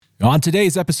On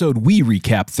today's episode, we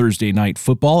recap Thursday Night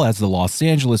Football as the Los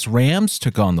Angeles Rams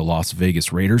took on the Las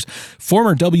Vegas Raiders.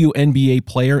 Former WNBA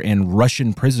player and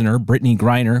Russian prisoner Brittany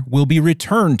Griner will be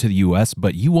returned to the U.S.,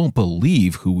 but you won't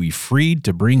believe who we freed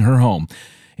to bring her home.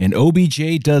 And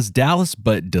OBJ does Dallas,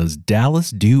 but does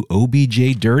Dallas do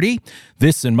OBJ dirty?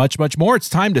 This and much, much more. It's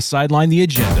time to sideline the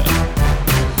agenda.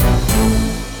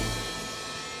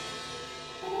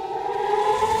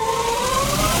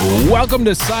 Welcome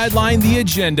to Sideline the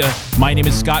Agenda. My name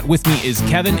is Scott. With me is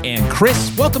Kevin and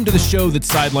Chris. Welcome to the show that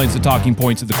sidelines the talking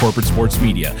points of the corporate sports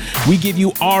media. We give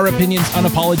you our opinions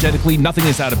unapologetically, nothing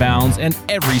is out of bounds, and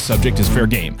every subject is fair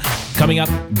game. Coming up,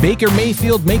 Baker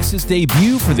Mayfield makes his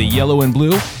debut for the yellow and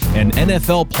blue. An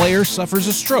NFL player suffers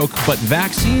a stroke, but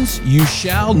vaccines you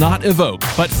shall not evoke.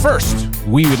 But first,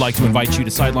 we would like to invite you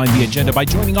to Sideline the Agenda by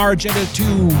joining our agenda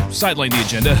to Sideline the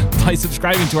Agenda by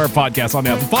subscribing to our podcast on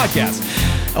Apple Podcasts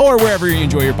or wherever you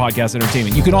enjoy your podcast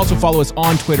entertainment. You can also follow us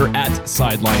on Twitter at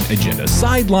Sideline Agenda.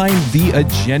 Sideline the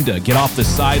Agenda. Get off the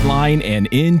sideline and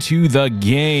into the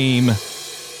game.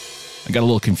 I got a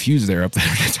little confused there up there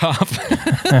at the top.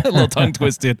 A little tongue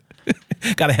twisted.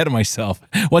 Got ahead of myself.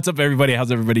 What's up, everybody?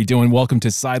 How's everybody doing? Welcome to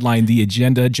Sideline the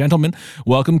Agenda. Gentlemen,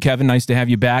 welcome. Kevin, nice to have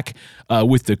you back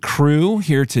with the crew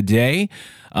here today.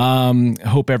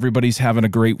 Hope everybody's having a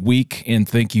great week, and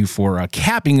thank you for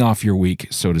capping off your week,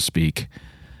 so to speak,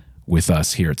 with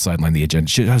us here at Sideline the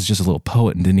Agenda. I was just a little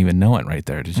poet and didn't even know it right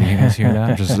there. Did you guys hear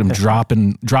that? I'm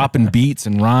dropping beats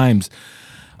and rhymes.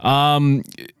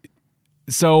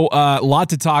 So a lot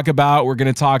to talk about. We're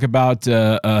going to talk about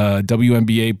former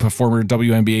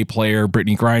WNBA player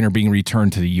Brittany Griner being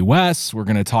returned to the U.S. We're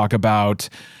going to talk about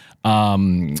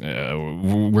Von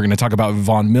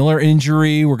Miller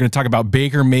injury. We're going to talk about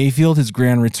Baker Mayfield, his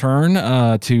grand return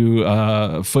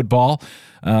to football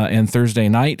and Thursday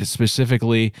night.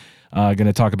 Specifically, going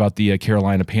to talk about the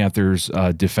Carolina Panthers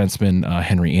defenseman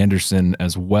Henry Anderson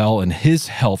as well and his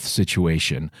health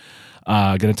situation.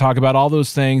 Going to talk about all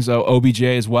those things, OBJ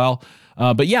as well.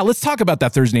 But yeah, let's talk about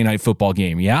that Thursday night football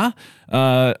game. Yeah.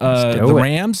 The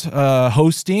Rams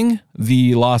hosting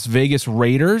the Las Vegas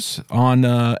Raiders on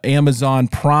Amazon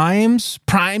Prime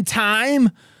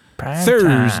time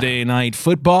Thursday night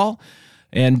football.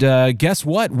 And guess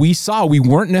what? We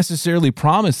weren't necessarily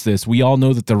promised this. We all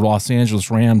know that the Los Angeles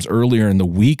Rams earlier in the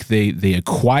week, they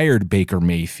acquired Baker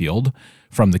Mayfield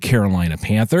from the Carolina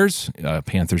Panthers.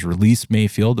 Panthers released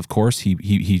Mayfield, of course.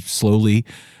 He slowly,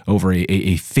 over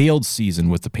a failed season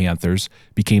with the Panthers,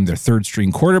 became their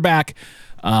third-string quarterback.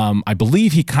 I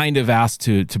believe he kind of asked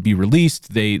to be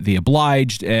released. They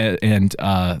obliged, and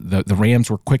the Rams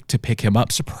were quick to pick him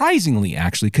up. Surprisingly,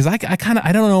 actually, because I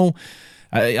don't know.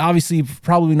 Obviously,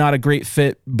 probably not a great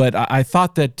fit, but I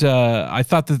thought that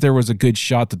there was a good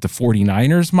shot that the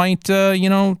 49ers might,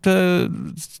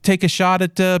 take a shot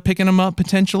at picking him up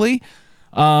potentially.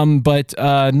 But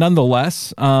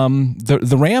nonetheless,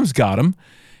 the Rams got him,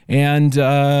 and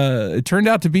it turned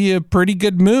out to be a pretty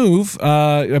good move.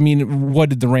 I mean, what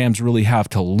did the Rams really have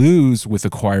to lose with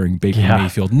acquiring Baker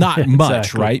Mayfield? Not much,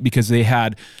 exactly. Right? Because they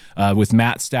had, with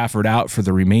Matt Stafford out for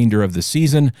the remainder of the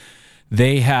season,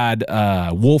 they had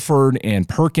Wolford and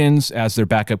Perkins as their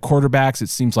backup quarterbacks. It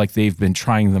seems like they've been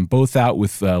trying them both out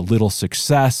with little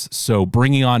success. So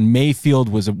bringing on Mayfield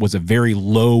was a very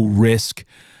low risk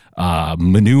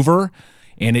maneuver,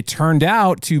 and it turned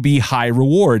out to be high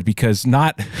reward because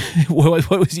what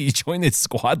was he joined the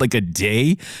squad like a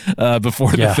day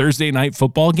before the Thursday night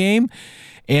football game.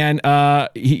 And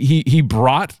he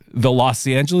brought the Los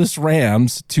Angeles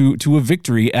Rams to a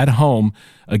victory at home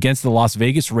against the Las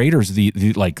Vegas Raiders, the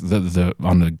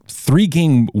on the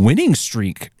 3-game winning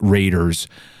streak Raiders.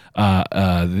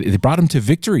 They brought them to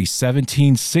victory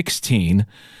 17-16.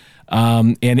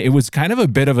 And it was kind of a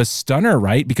bit of a stunner,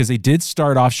 right? Because they did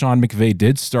start off, Sean McVay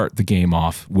did start the game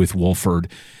off with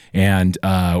Wolford. And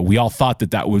we all thought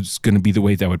that was going to be the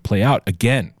way that would play out.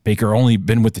 Again, Baker only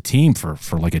been with the team for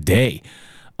like a day.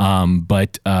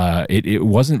 But it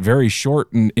wasn't very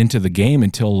short into the game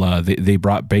until they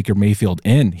brought Baker Mayfield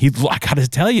in. I got to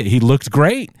tell you, he looked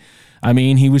great. I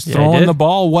mean, he was throwing the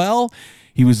ball well.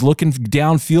 He was looking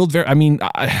downfield.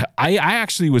 I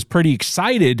actually was pretty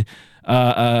excited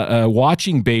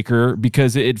watching Baker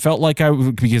because it felt like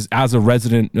because as a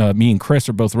resident, me and Chris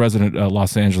are both resident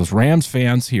Los Angeles Rams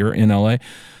fans here in LA.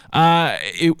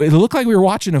 It looked like we were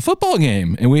watching a football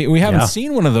game, and we haven't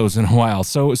seen one of those in a while.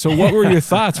 So what were your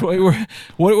thoughts?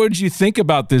 What did you think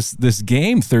about this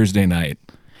game Thursday night?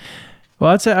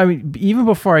 Well, even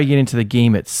before I get into the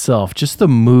game itself, just the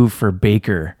move for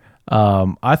Baker,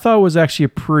 I thought was actually a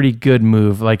pretty good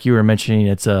move. Like you were mentioning,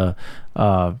 it's a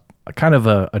kind of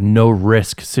a no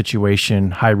risk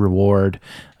situation, high reward.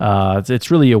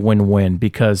 It's really a win-win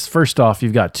because first off,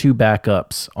 you've got two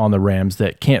backups on the Rams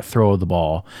that can't throw the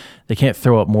ball. They can't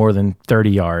throw up more than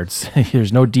 30 yards.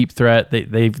 There's no deep threat.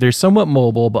 They're somewhat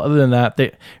mobile, but other than that,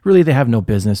 they have no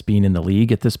business being in the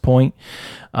league at this point.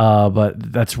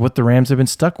 But that's what the Rams have been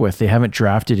stuck with. They haven't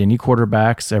drafted any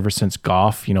quarterbacks ever since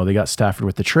Goff. They got Stafford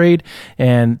with the trade.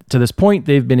 And to this point,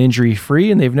 they've been injury-free,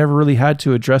 and they've never really had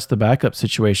to address the backup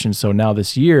situation. So now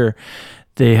this year,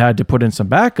 they had to put in some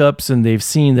backups, and they've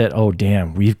seen that, oh,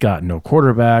 damn, we've got no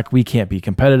quarterback. We can't be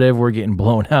competitive. We're getting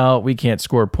blown out. We can't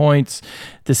score points.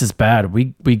 This is bad.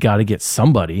 We got to get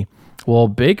somebody. Well,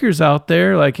 Baker's out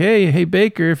there like, hey,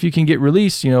 Baker, if you can get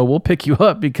released, we'll pick you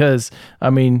up because,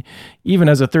 even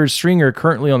as a third stringer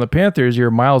currently on the Panthers,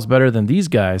 you're miles better than these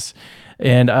guys.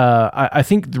 And I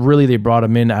think really they brought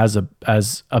him in as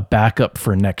a backup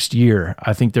for next year.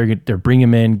 I think they're bring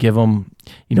him in, give him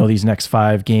these next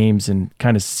 5 games, and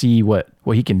kind of see what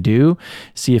he can do,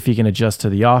 see if he can adjust to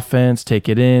the offense, take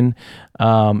it in,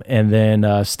 and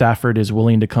then Stafford is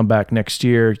willing to come back next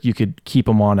year. You could keep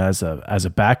him on as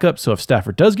a backup. So if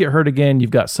Stafford does get hurt again,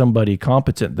 you've got somebody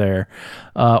competent there.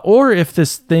 Or if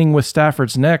this thing with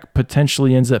Stafford's neck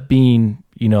potentially ends up being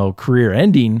career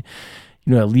ending.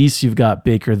 At least you've got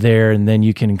Baker there, and then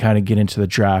you can kind of get into the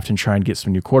draft and try and get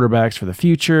some new quarterbacks for the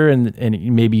future, and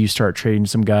maybe you start trading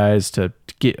some guys to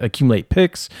accumulate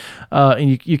picks,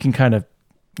 and you can kind of,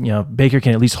 Baker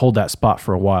can at least hold that spot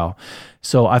for a while.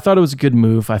 So I thought it was a good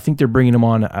move. I think they're bringing him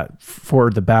on for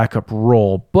the backup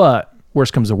role, but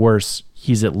worst comes to worst,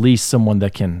 he's at least someone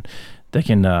that can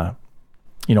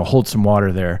hold some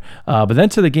water there. But then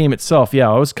to the game itself,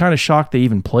 I was kind of shocked they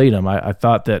even played him. I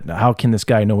thought that how can this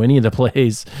guy know any of the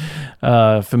plays,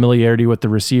 familiarity with the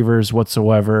receivers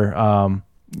whatsoever.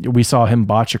 We saw him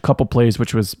botch a couple plays,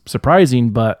 which was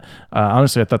surprising, but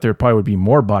honestly, I thought there probably would be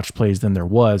more botched plays than there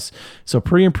was. So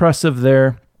pretty impressive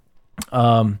there.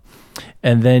 And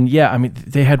then,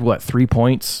 they had 3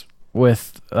 points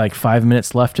with like 5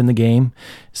 minutes left in the game.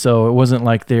 So it wasn't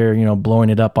like they're, blowing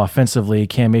it up offensively.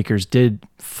 Cam Akers did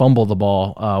fumble the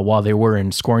ball while they were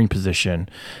in scoring position.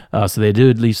 So they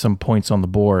did leave some points on the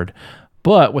board.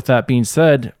 But with that being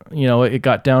said, it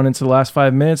got down into the last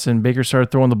 5 minutes and Baker started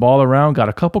throwing the ball around, got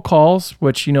a couple calls,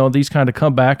 which, these kind of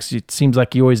comebacks, it seems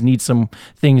like you always need some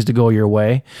things to go your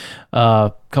way.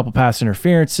 Couple pass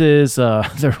interferences. On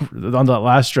that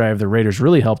last drive, the Raiders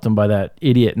really helped them by that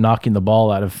idiot knocking the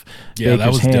ball out of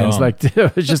Baker's hands. Dumb. Like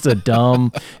it was just a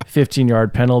dumb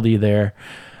 15-yard penalty there.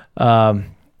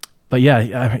 But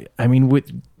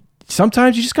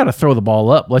sometimes you just got to throw the ball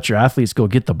up, let your athletes go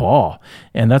get the ball.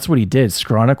 And that's what he did.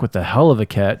 Skronik with the hell of a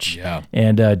catch. Yeah.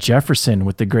 And Jefferson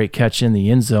with the great catch in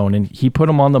the end zone. And he put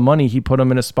them on the money. He put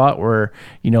them in a spot where,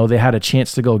 they had a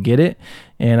chance to go get it.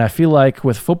 And I feel like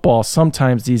with football,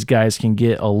 sometimes these guys can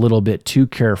get a little bit too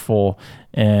careful.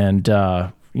 And,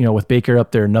 with Baker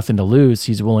up there, nothing to lose,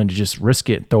 he's willing to just risk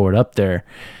it and throw it up there.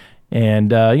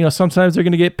 And, sometimes they're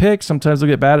going to get picked. Sometimes they'll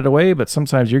get batted away. But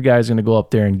sometimes your guy's going to go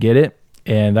up there and get it.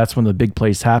 And that's when the big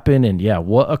plays happen. And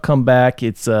what a comeback.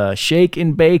 It's Shake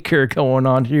and Baker going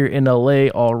on here in LA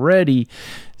already.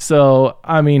 So,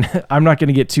 I'm not going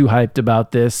to get too hyped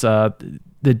about this.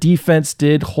 The defense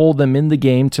did hold them in the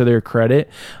game to their credit.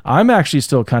 I'm actually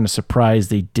still kind of surprised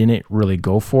they didn't really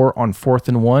go for on 4th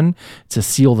and 1 to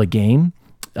seal the game.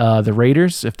 The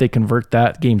Raiders, if they convert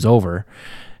that, game's over.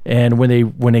 And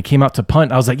when they came out to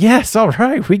punt, I was like, yes, all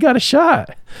right, we got a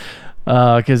shot.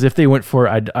 Because if they went for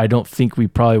it, I don't think we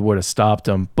probably would have stopped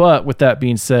them. But with that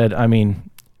being said,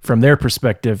 from their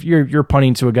perspective, you're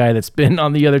punting to a guy that's been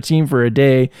on the other team for a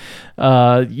day.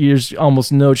 There's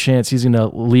almost no chance he's going to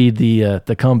lead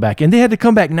the comeback. And they had to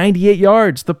come back 98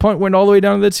 yards. The punt went all the way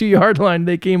down to the 2-yard line.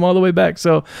 They came all the way back.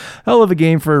 So hell of a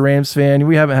game for a Rams fan.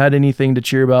 We haven't had anything to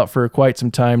cheer about for quite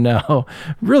some time now.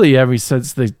 Really, ever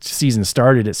since the season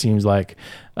started, it seems like.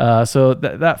 So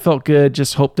that felt good.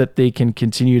 Just hope that they can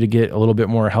continue to get a little bit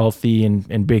more healthy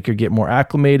and Baker get more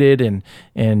acclimated and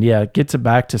get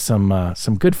back to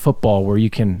some good football where you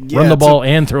can run the ball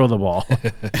and throw the ball.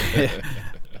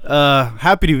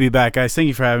 Happy to be back, guys. Thank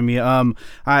you for having me.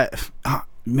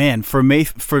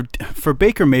 For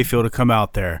Baker Mayfield to come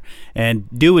out there and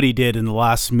do what he did in the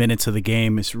last minutes of the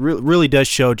game really does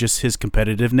show just his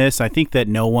competitiveness. I think that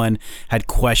no one had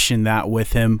questioned that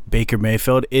with him. Baker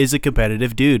Mayfield is a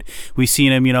competitive dude. We've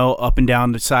seen him, up and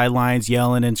down the sidelines,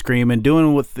 yelling and screaming,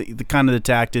 doing with the kind of the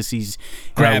tactics he's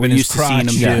grabbing we're used to seeing him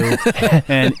do,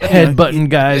 and headbutting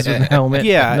guys with a helmet,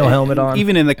 no helmet on.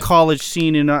 Even in the college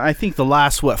scene, I think the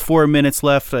last 4 minutes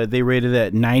left, they rated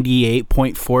at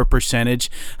 98.4%.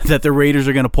 that the Raiders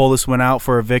are going to pull this one out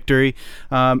for a victory.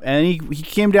 And he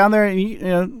came down there and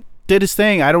he, did his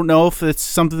thing. I don't know if it's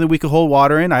something that we could hold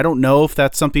water in. I don't know if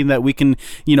that's something that we can,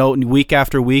 week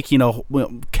after week,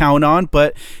 count on.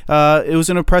 But it was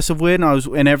an impressive win. I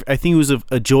think it was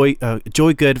a joy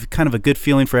good, kind of a good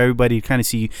feeling for everybody to kind of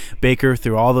see Baker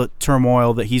through all the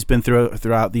turmoil that he's been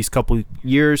throughout these couple of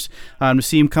years. To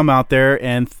see him come out there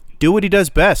and do what he does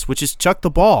best, which is chuck the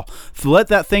ball, let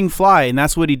that thing fly, and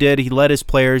that's what he did. He let his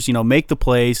players, make the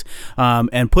plays,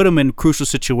 and put them in crucial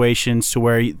situations to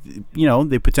where,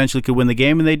 they potentially could win the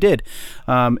game, and they did.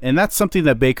 And that's something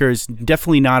that Baker is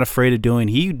definitely not afraid of doing.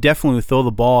 He definitely would throw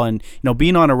the ball, and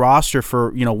being on a roster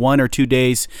for 1 or 2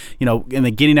 days, and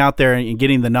then getting out there and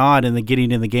getting the nod, and then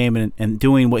getting in the game and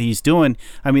doing what he's doing.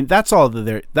 I mean, that's all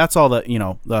that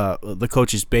the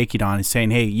coach is banking on, is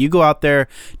saying, hey, you go out there,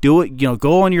 do it,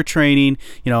 go on your training,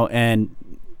 and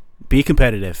be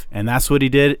competitive. And that's what he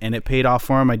did, and it paid off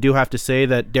for him. I do have to say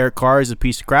that Derek Carr is a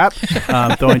piece of crap,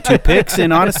 throwing 2 picks,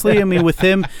 and honestly, I mean, with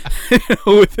him,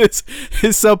 with his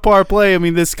subpar play, I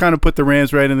mean, this kind of put the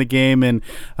Rams right in the game, and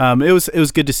it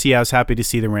was good to see. I was happy to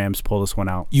see the Rams pull this one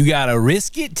out. You gotta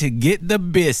risk it to get the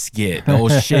biscuit.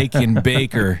 Old shaking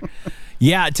Baker.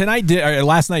 Yeah,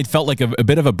 last night felt like a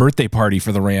bit of a birthday party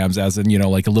for the Rams, as in,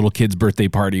 like a little kid's birthday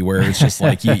party, where it's just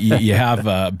like you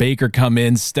have Baker come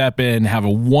in, step in, have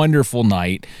a wonderful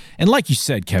night. And like you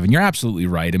said, Kevin, you're absolutely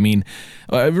right. I mean,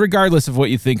 regardless of what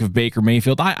you think of Baker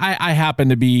Mayfield, I happen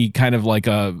to be kind of like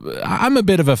I'm a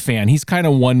bit of a fan. He's kind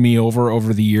of won me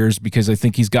over the years, because I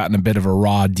think he's gotten a bit of a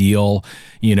raw deal,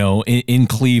 in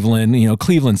Cleveland.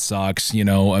 Cleveland sucks,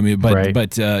 I mean,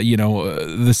 but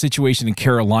the situation in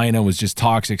Carolina was just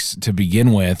toxic to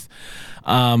begin with.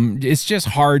 It's just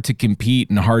hard to compete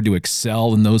and hard to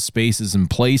excel in those spaces and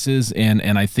places,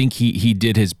 and I think he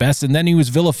did his best, and then he was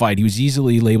vilified. He was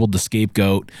easily labeled the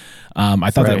scapegoat.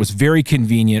 I thought that was very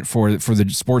convenient for the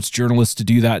sports journalists to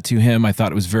do that to him. I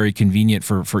thought it was very convenient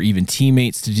for even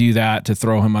teammates to do that, to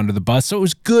throw him under the bus. So it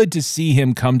was good to see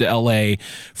him come to LA,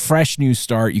 fresh new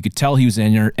start. You could tell he was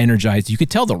energized. You could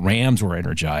tell the Rams were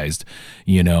energized,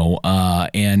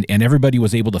 and everybody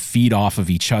was able to feed off of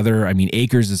each other. I mean,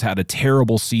 Akers has had a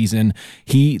terrible season.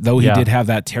 He did have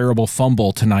that terrible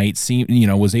fumble tonight,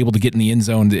 was able to get in the end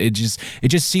zone. It just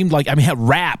seemed like, I mean,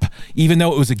 Rapp, even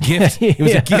though it was a gift, it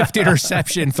was a gift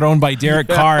interception thrown by Derek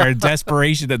Carr in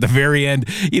desperation at the very end.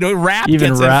 Rapp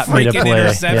gets a freaking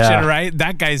interception, right?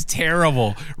 That guy's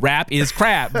terrible. Rapp is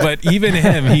crap, but even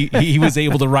him, he was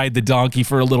able to ride the donkey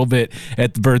for a little bit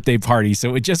at the birthday party.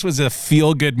 So it just was a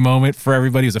feel-good moment for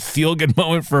everybody. It was a feel-good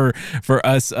moment for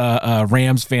us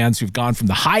Rams fans, who've gone from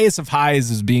the highest of highs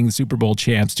as being the Super Bowl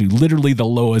champs to literally the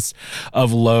lowest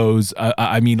of lows.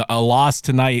 I mean, a loss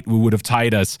tonight would have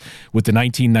tied us with the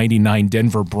 1999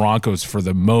 Denver Broncos for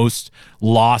the most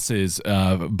losses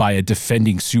by a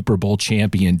defending Super Bowl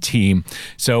champion team.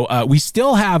 So we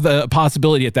still have a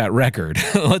possibility at that record.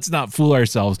 Let's not fool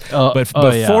ourselves. But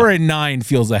 4-9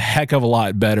 feels a heck of a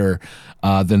lot better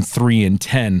than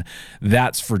 3-10.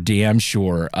 That's for damn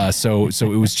sure. So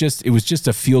it was just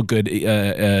a feel good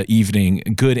evening,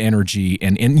 good energy,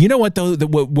 and you know what though,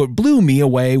 what blew me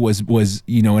away was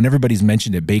and everybody's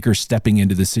mentioned it, Baker stepping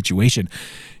into the situation,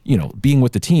 being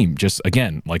with the team just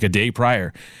again like a day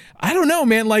prior. I don't know,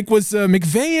 man. Like, was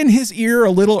McVay in his ear a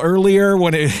little earlier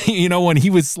when when he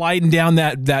was sliding down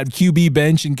that QB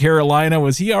bench in Carolina?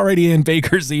 Was he already in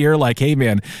Baker's ear? Like, hey,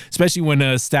 man, especially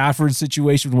when Stafford's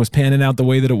situation was panning out the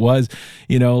way that it was.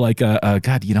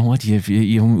 God, you know what?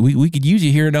 We could use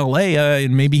you here in LA,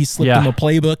 and maybe he slipped in the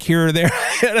playbook here or there.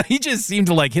 He just seemed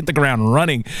to like hit the ground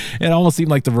running. It almost seemed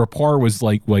like the rapport was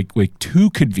like too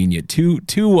convenient, too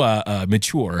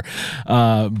mature.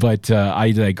 But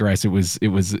I digress. It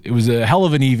was a hell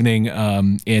of an evening,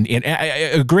 and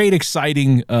a great,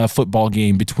 exciting football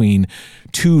game between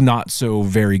two not so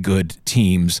very good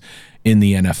teams in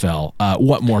the NFL.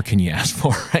 What more can you ask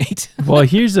for, right? Well,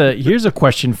 here's a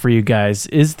question for you guys.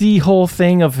 Is the whole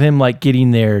thing of him like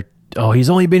getting there, oh, he's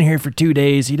only been here for 2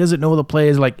 days, he doesn't know the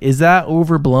plays, like, is that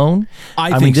overblown?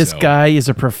 I mean, this guy is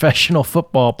a professional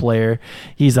football player.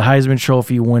 He's a Heisman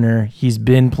Trophy winner. He's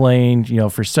been playing,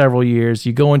 for several years.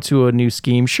 You go into a new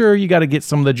scheme, sure, you got to get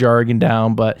some of the jargon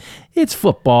down, but it's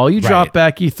football. You drop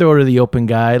back, you throw to the open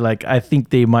guy. Like, I think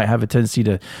they might have a tendency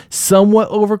to somewhat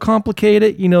overcomplicate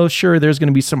it. Sure, there's going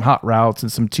to be some hot routes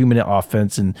and some 2-minute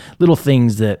offense and little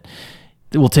things that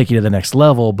will take you to the next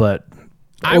level, but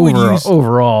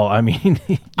overall, I mean,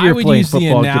 I would use the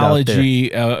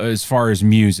analogy as far as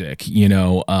music, being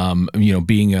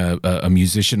a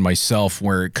musician myself,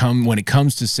 when it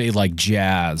comes to say like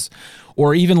jazz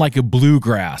or even like a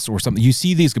bluegrass or something. You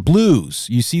see these blues,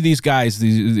 you see these guys,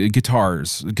 these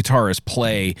guitarists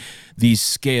play these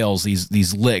scales,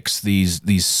 these licks,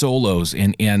 these solos,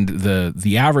 and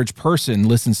the average person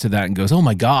listens to that and goes, "Oh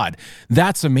my God,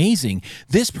 that's amazing."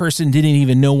 This person didn't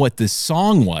even know what this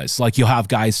song was. Like, you'll have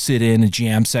guys sit in a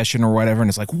jam session or whatever, and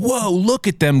it's like, "Whoa, look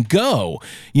at them go!"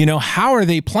 How are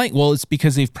they playing? Well, it's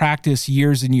because they've practiced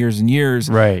years and years and years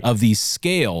of these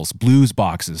scales, blues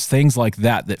boxes, things like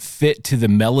that fit to the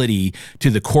melody, to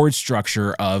the chord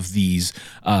structure of these,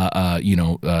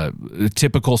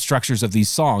 typical structures of these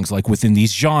songs, like within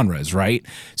these genres, right?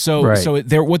 So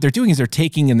what they're doing is they're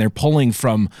taking and they're pulling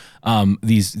from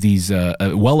these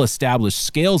well-established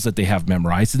scales that they have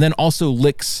memorized, and then also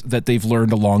licks that they've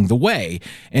learned along the way.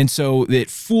 And so it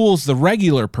fools the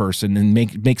regular person and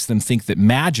makes them think that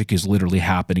magic is literally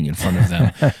happening in front of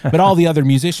them. But all the other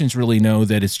musicians really know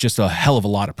that it's just a hell of a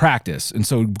lot of practice. And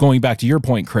so going back to your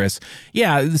point, Chris,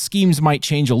 yeah, the schemes might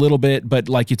change a little bit, but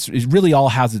like it really all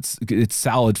has its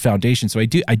solid foundation. So I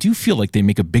do feel like they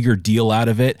make a bigger deal out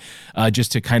of it,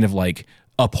 just to kind of like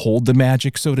uphold the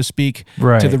magic, so to speak,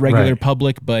 to the regular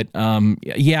public. But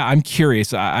yeah, I'm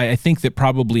curious. I think that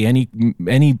probably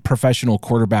any professional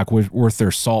quarterback worth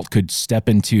their salt could step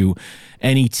into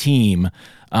any team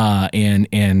and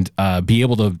be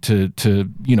able to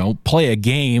play a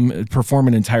game, perform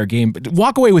an entire game, but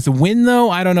walk away with a win. Though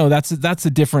I don't know. That's a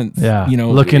different.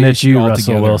 Looking at you,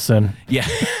 Russell Wilson. Yeah.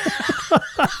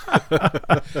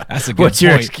 That's a good What's point.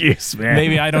 your excuse, man?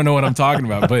 Maybe I don't know what I'm talking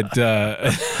about, but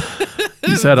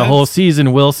he's had a whole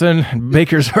season, Wilson.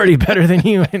 Baker's already better than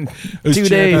you in 2 days.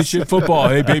 Championship football.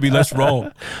 Hey, baby, let's roll.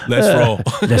 Let's roll.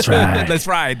 That's right. Let's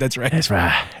ride. That's right. That's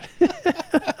right.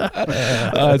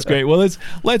 That's great. Well,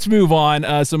 let's move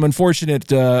on. Some unfortunate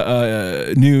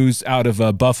news out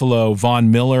of Buffalo.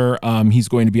 Von Miller, he's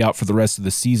going to be out for the rest of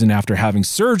the season after having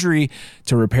surgery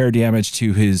to repair damage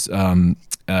to his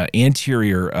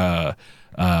anterior.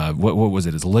 What was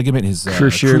it? His ligament, his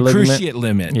cruciate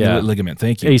ligament.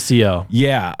 Thank you. ACL.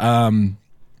 Yeah.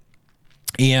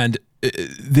 And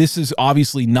this is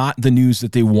obviously not the news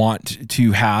that they want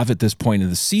to have at this point of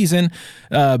the season.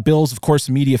 Bills, of course,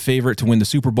 the media favorite to win the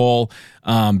Super Bowl.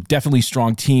 Definitely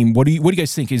strong team. What do you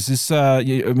guys think? Is this? Are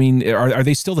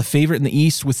they still the favorite in the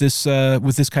East with this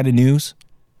kind of news?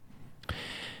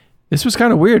 This was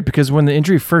kind of weird because when the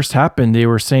injury first happened, they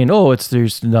were saying, "Oh,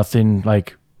 there's nothing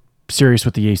like serious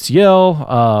with the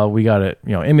ACL. We got it,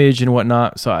 image and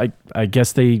whatnot." So I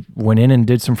guess they went in and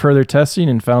did some further testing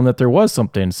and found that there was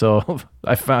something. So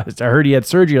I heard he had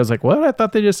surgery. I was like, what? I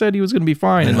thought they just said he was going to be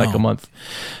fine in like a month.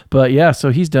 But yeah, so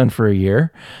he's done for a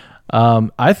year.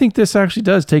 I think this actually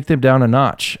does take them down a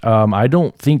notch. I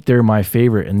don't think they're my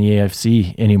favorite in the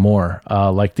AFC anymore,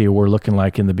 like they were looking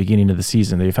like in the beginning of the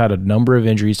season. They've had a number of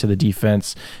injuries to the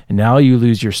defense, and now you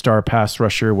lose your star pass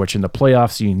rusher, which in the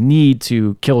playoffs you need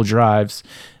to kill drives,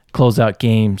 close out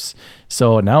games.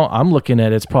 So now I'm looking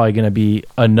at it's probably going to be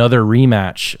another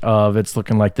rematch of it's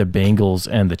looking like the Bengals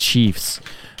and the Chiefs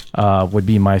would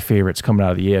be my favorites coming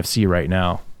out of the AFC right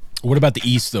now. What about the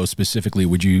East, though, specifically?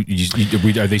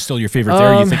 Are they still your favorite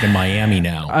there? Or are you thinking Miami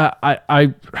now?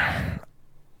 I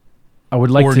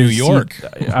would like or to New York.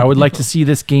 I would like to see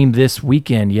this game this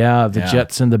weekend. Yeah, the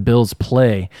Jets and the Bills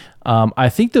play. I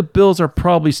think the Bills are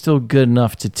probably still good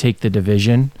enough to take the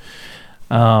division.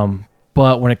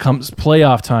 But when it comes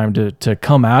playoff time to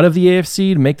come out of the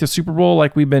AFC to make the Super Bowl,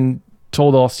 like we've been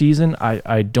told all season,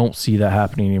 I don't see that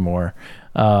happening anymore.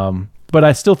 But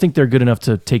I still think they're good enough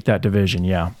to take that division.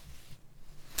 Yeah.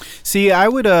 See, I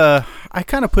would, I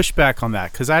kind of push back on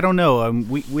that because I don't know.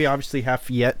 We obviously have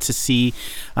yet to see.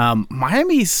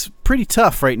 Miami's pretty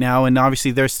tough right now, and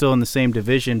obviously they're still in the same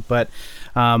division. But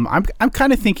I'm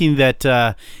kind of thinking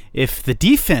that if the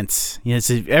defense,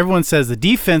 everyone says the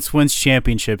defense wins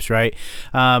championships, right?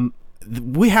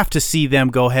 We have to see them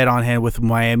go head on hand with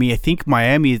Miami. I think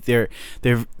Miami, they're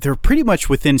pretty much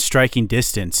within striking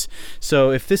distance. So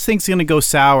if this thing's going to go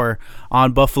sour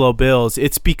on Buffalo Bills,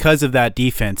 it's because of that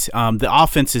defense. The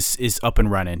offense is up and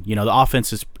running. The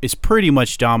offense is pretty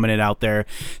much dominant out there.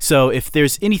 So if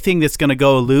there's anything that's going to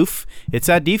go aloof, it's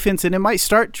that defense, and it might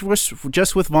start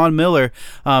just with Von Miller.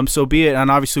 So be it. And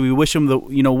obviously we wish him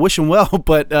well.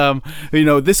 But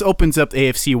this opens up the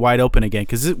AFC wide open again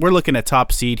because we're looking at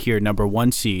top seed here, number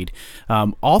 1 seed,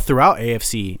 all throughout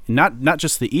AFC, not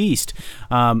just the East.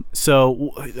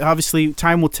 So obviously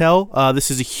time will tell. This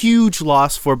is a huge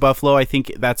loss for Buffalo. I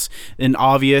think that's an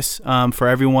obvious for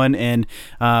everyone, and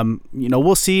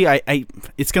we'll see.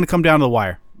 It's going to come down to the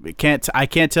wire. I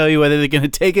can't tell you whether they're going to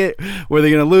take it, whether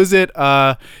they're going to lose it,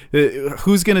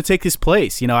 who's going to take this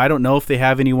place. I don't know if they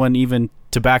have anyone even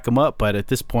to back him up. But at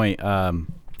this point,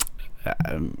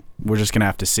 we're just gonna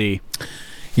have to see.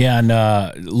 Yeah,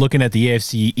 and looking at the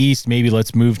AFC East, maybe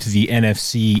let's move to the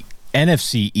NFC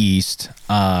East.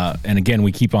 And again,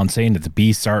 we keep on saying that the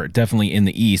Beasts are definitely in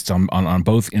the East on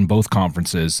both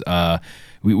conferences.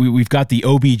 We've got the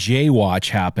OBJ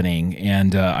watch happening,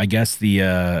 and I guess the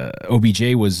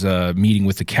OBJ was meeting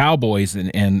with the Cowboys,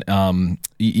 and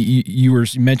you were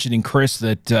mentioning, Chris,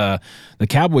 that the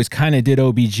Cowboys kind of did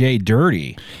OBJ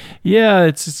dirty. Yeah,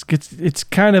 it's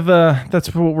kind of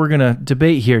that's what we're gonna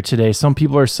debate here today. Some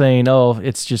people are saying, oh,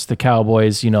 it's just the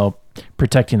Cowboys,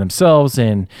 protecting themselves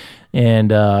and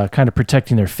kind of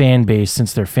protecting their fan base,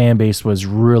 since their fan base was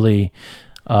really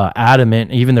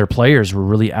adamant. Even their players were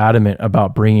really adamant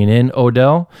about bringing in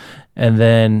Odell. And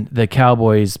then the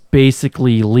Cowboys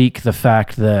basically leak the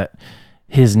fact that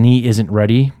his knee isn't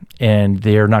ready and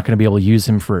they're not going to be able to use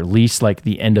him for at least like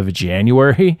the end of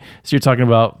January. So you're talking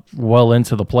about well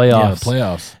into the playoffs. Yeah, the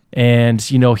playoffs. And,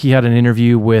 he had an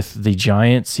interview with the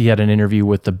Giants. He had an interview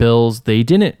with the Bills. They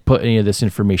didn't put any of this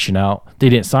information out. They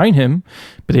didn't sign him,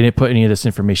 but they didn't put any of this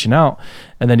information out.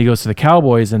 And then he goes to the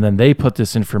Cowboys, and then they put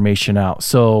this information out.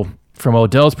 So from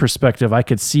Odell's perspective, I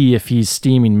could see if he's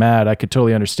steaming mad. I could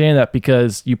totally understand that,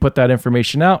 because you put that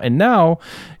information out, and now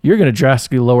you're going to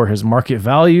drastically lower his market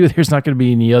value. There's not going to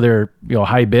be any other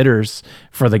high bidders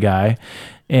for the guy.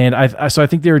 And so I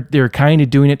think they're kind of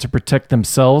doing it to protect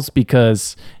themselves,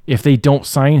 because if they don't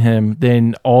sign him,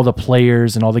 then all the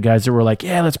players and all the guys that were like,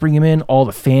 yeah, let's bring him in, all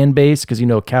the fan base, because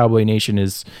Cowboy Nation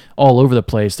is all over the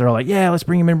place. They're all like, yeah, let's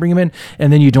bring him in.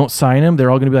 And then you don't sign him.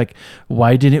 They're all going to be like,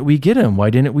 why didn't we get him? Why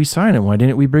didn't we sign him? Why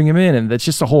didn't we bring him in? And that's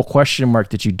just a whole question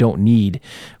mark that you don't need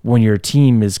when your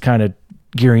team is kind of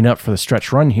gearing up for the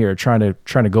stretch run here, trying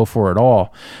to go for it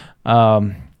all.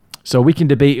 So we can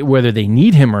debate whether they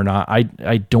need him or not.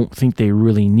 I don't think they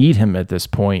really need him at this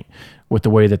point with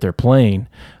the way that they're playing.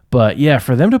 But yeah,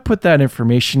 for them to put that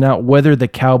information out, whether the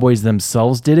Cowboys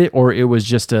themselves did it or it was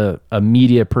just a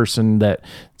media person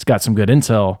that's got some good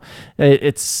intel,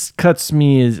 it cuts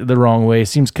me the wrong way. It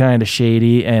seems kind of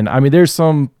shady. And I mean, there's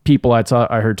some people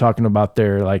I heard talking about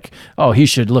there like, oh, he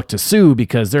should look to sue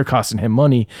because they're costing him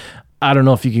money. I don't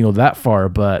know if you can go that far,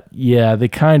 but yeah, they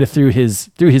kind of threw his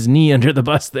knee under the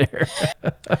bus there.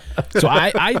 So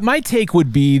my take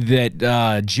would be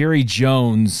that Jerry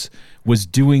Jones was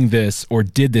doing this or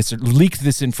did this or leaked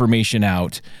this information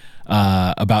out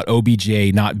about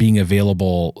OBJ not being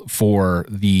available for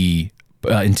the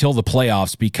until the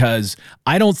playoffs, because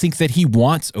I don't think that he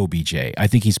wants OBJ. I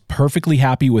think he's perfectly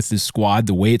happy with this squad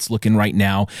the way it's looking right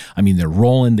now. I mean, they're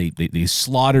rolling. They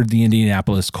slaughtered the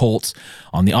Indianapolis Colts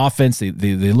on the offense. They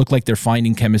look like they're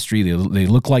finding chemistry. They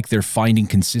look like they're finding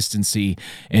consistency.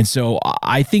 And so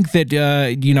I think that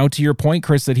to your point,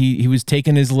 Chris, that he was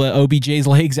taking his OBJ's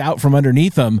legs out from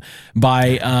underneath him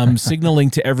by signaling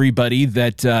to everybody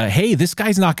that hey, this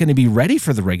guy's not going to be ready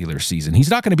for the regular season. He's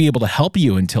not going to be able to help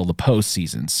you until the postseason.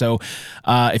 So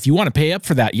if you want to pay up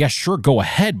for that, yeah, sure, go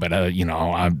ahead. But,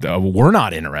 we're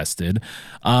not interested.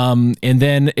 And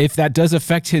then if that does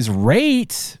affect his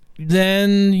rate,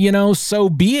 then, so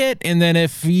be it. And then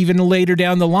if even later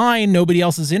down the line, nobody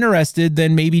else is interested,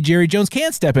 then maybe Jerry Jones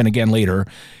can step in again later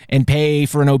and pay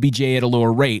for an OBJ at a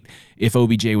lower rate if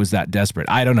OBJ was that desperate.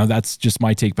 I don't know. That's just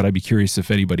my take, but I'd be curious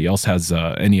if anybody else has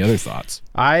any other thoughts.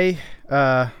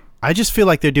 I just feel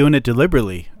like they're doing it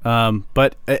deliberately.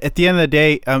 But at the end of the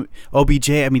day,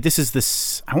 OBJ, I mean,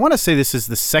 I want to say this is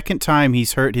the second time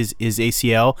he's hurt his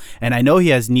ACL, and I know he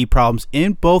has knee problems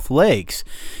in both legs.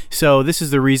 So this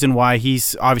is the reason why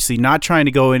he's obviously not trying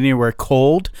to go anywhere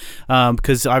cold,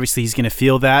 because obviously he's going to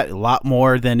feel that a lot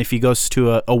more than if he goes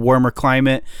to a warmer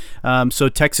climate. So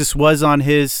Texas was on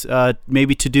his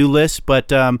maybe to-do list,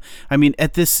 but I mean,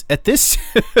 at this at this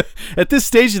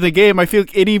stage of the game, I feel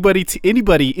like any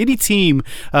team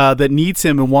that needs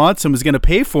him and wants him is going to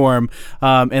pay for him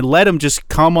and let him just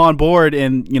come on board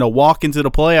and walk into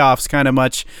the playoffs kind of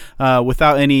much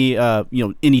without any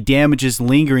any damages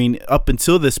lingering up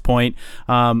until this point.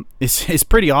 It's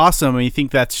pretty awesome. I mean, you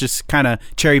think that's just kind of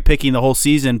cherry picking the whole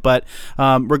season, but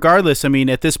regardless, I mean,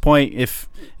 at this point, if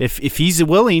he's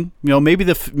willing, maybe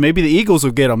the Eagles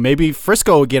will get him, maybe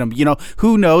Frisco will get him.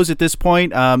 Who knows at this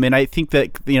point? And I think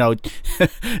that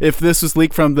if this was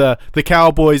leaked from the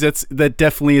Cowboys, that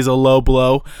definitely is a low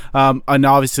blow. And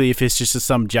obviously, if it's just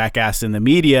some jackass in the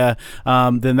media,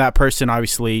 then that person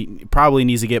obviously probably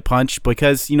needs to get punched,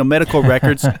 because medical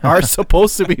records are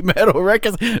supposed to be medical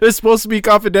records. They're supposed to be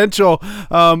confidential.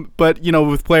 But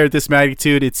with player at this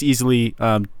magnitude, it's easily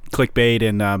clickbait,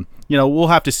 and we'll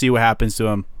have to see what happens to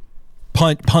him.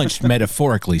 punched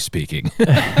metaphorically speaking.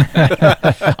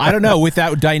 I don't know. With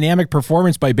that dynamic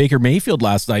performance by Baker Mayfield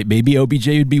last night, maybe OBJ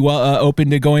would be open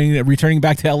to returning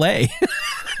back to LA.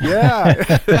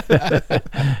 Yeah.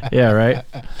 Yeah, right.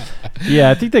 Yeah,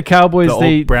 I think the Cowboys,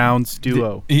 old Browns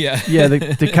duo. Yeah,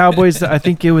 the Cowboys, I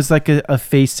think it was like a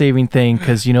face-saving thing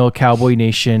because, Cowboy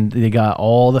Nation, they got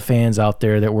all the fans out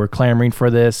there that were clamoring for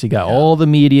this. You got all the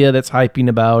media that's hyping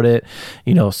about it,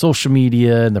 social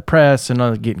media and the press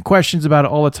and getting questions about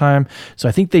it all the time. So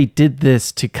I think they did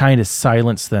this to kind of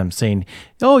silence them, saying,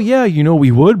 oh, yeah, we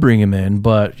would bring him in,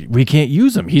 but we can't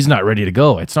use him. He's not ready to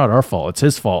go. It's not our fault. It's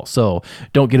his fault. So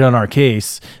don't get on our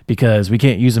case because we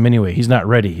can't use him anyway. He's not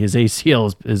ready. His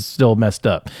ACL is still messed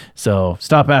up. So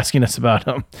stop asking us about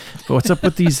him. But what's up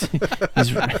with these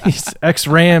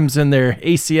ex-Rams and their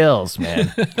ACLs,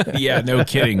 man? Yeah, no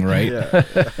kidding, right?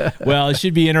 Yeah. Well, it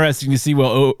should be interesting to see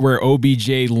where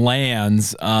OBJ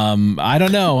lands. I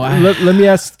don't know. Let me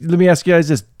ask you guys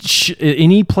this.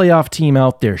 Any playoff team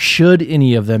out there, should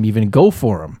any of them even go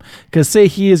for him? Because say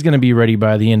he is going to be ready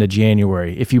by the end of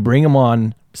January. If you bring him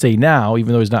on, say now,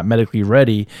 even though he's not medically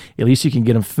ready, at least you can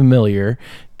get him familiar,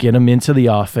 get him into the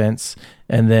offense,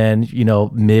 and then,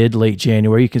 late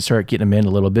January, you can start getting him in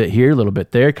a little bit here, a little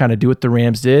bit there, kind of do what the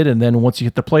Rams did. And then once you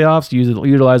hit the playoffs,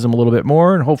 utilize them a little bit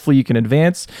more, and hopefully you can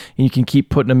advance, and you can keep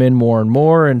putting them in more and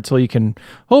more until you can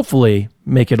hopefully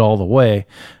make it all the way.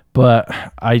 But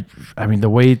I mean, the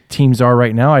way teams are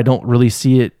right now, I don't really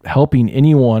see it helping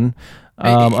anyone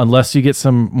unless you get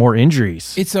some more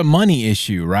injuries. It's a money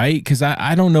issue, right? Because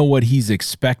I don't know what he's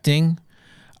expecting.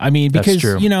 I mean, because,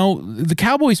 the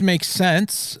Cowboys make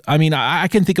sense. I mean, I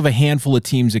can think of a handful of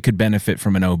teams that could benefit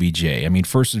from an OBJ. I mean,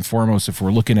 first and foremost, if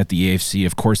we're looking at the AFC,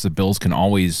 of course, the Bills can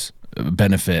always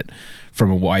benefit from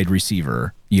a wide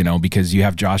receiver, because you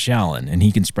have Josh Allen and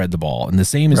he can spread the ball. And the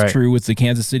same is true with the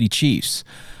Kansas City Chiefs.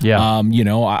 Yeah.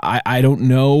 I don't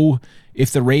know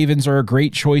if the Ravens are a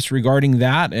great choice regarding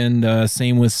that, and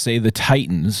same with, say, the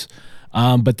Titans.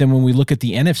 But then when we look at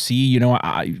the NFC,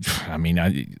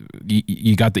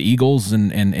 you got the Eagles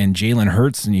and Jalen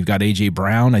Hurts, and you've got A.J.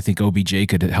 Brown. I think OBJ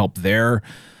could help there.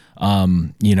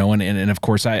 And of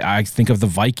course I think of the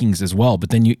Vikings as well.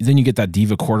 But then you get that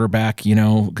diva quarterback,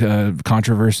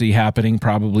 controversy happening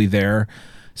probably there.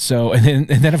 So and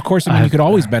then of course you could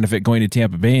always benefit going to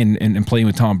Tampa Bay and playing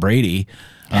with Tom Brady.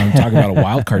 Talk about a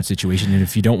wild card situation, and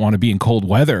if you don't want to be in cold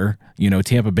weather,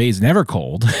 Tampa Bay is never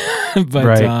cold. But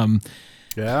right.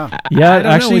 Yeah.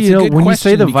 Actually, when you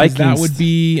say the Vikings, that would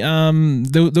be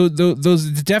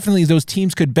those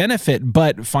teams could benefit,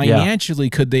 but financially,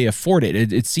 could they afford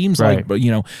it? It seems like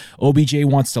OBJ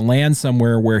wants to land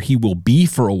somewhere where he will be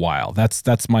for a while.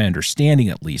 That's my understanding,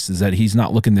 at least, is that he's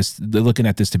not looking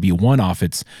at this to be a one-off.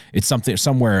 It's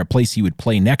a place he would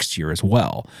play next year as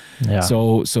well. Yeah.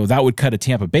 So that would cut a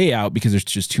Tampa Bay out because there's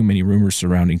just too many rumors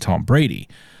surrounding Tom Brady.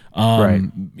 Right.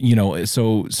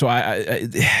 So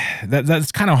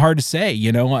that's kind of hard to say.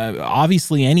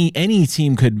 Obviously any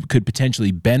team could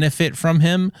potentially benefit from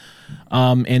him,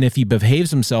 and if he behaves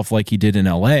himself like he did in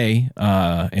LA,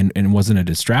 and wasn't a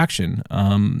distraction,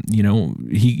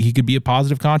 he could be a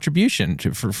positive contribution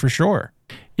for sure.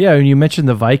 Yeah, and you mentioned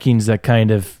the Vikings, that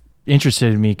kind of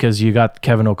interested in me because you got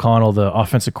Kevin O'Connell, the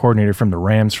offensive coordinator from the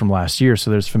Rams from last year, so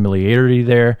there's familiarity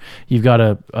there. You've got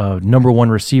a number one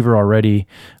receiver already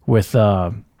with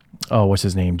what's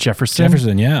his name,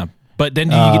 Jefferson, yeah. But then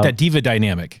do you get that diva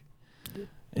dynamic?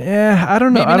 Yeah, I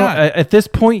don't know. At this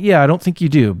point, I don't think you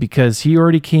do, because he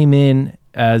already came in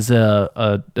as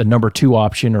a number 2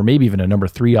 option, or maybe even a number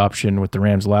 3 option with the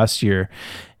Rams last year.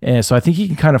 And so I think he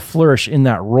can kind of flourish in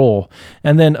that role.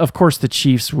 And then, of course, the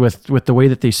Chiefs, with the way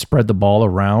that they spread the ball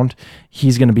around,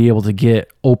 he's going to be able to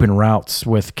get open routes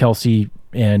with Kelsey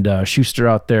and Schuster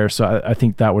out there. So I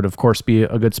think that would, of course, be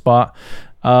a good spot.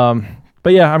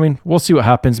 But yeah, I mean, we'll see what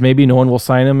happens. Maybe no one will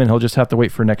sign him and he'll just have to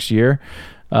wait for next year.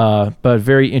 But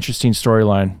very interesting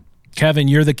storyline. Kevin,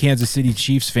 you're the Kansas City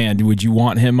Chiefs fan. Would you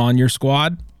want him on your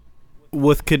squad?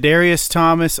 With Kadarius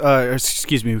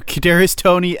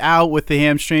Toney out with the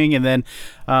hamstring, and then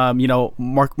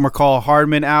Mecole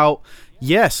Hardman out.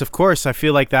 Yes, of course. I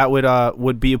feel like that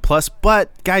would be a plus.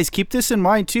 But guys, keep this in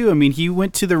mind too. I mean, he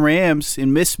went to the Rams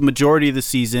and missed majority of the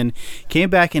season, came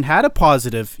back and had a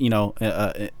positive,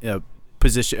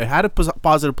 position, had a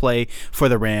positive play for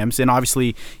the Rams, and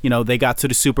obviously, they got to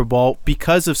the Super Bowl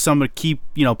because of some of the key,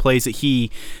 plays that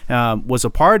he was a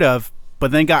part of. But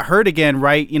then got hurt again,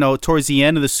 right? Towards the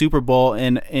end of the Super Bowl,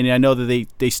 and I know that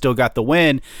they still got the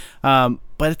win. But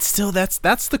it's still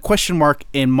that's the question mark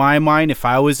in my mind. If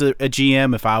I was a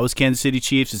GM, if I was Kansas City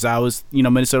Chiefs, as I was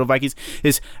Minnesota Vikings,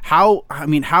 is how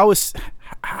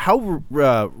how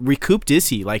recouped is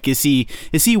he? Like, is he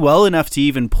well enough to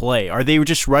even play? Are they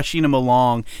just rushing him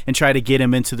along and try to get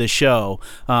him into the show?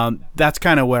 That's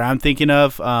kind of what I'm thinking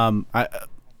of.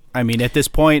 I mean, at this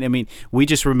point, we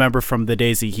just remember from the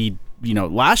days that he,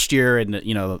 last year and,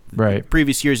 right.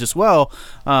 previous years as well.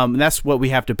 And that's what we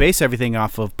have to base everything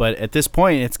off of. But at this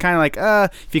point, it's kind of like,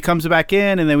 if he comes back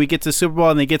in and then we get to the Super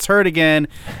Bowl and he gets hurt again,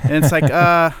 and it's like,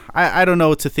 I don't know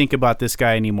what to think about this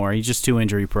guy anymore. He's just too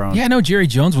injury prone. Yeah, no, Jerry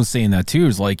Jones was saying that too.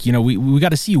 It's like, we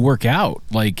got to see you work out.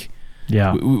 Like,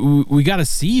 yeah, we got to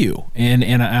see you,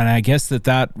 and I guess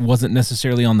that wasn't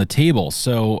necessarily on the table.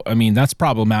 So I mean, that's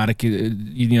problematic,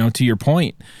 to your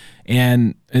point,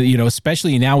 and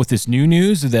especially now with this new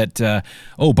news that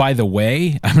by the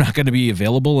way, I'm not going to be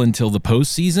available until the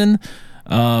postseason.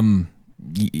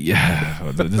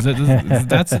 Yeah,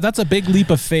 that's a big leap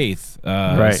of faith,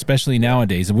 right. Especially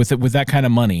nowadays with that kind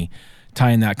of money,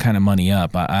 tying that kind of money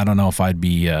up. I don't know if I'd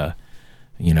be.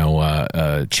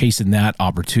 Chasing that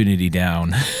opportunity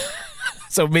down.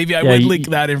 So maybe I would leak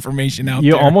that information out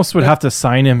You there. almost would have to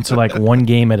sign him to like one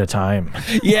game at a time.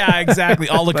 Yeah, exactly.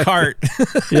 A la carte.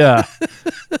 Yeah.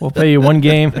 We'll pay you one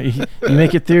game. You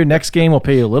make it through. Next game, we'll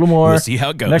pay you a little more. We'll see how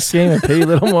it goes. Next game, we'll pay you a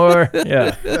little more.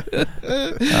 Yeah.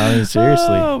 Seriously.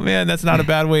 Oh, man, that's not a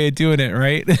bad way of doing it,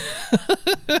 right?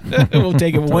 We'll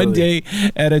take it one day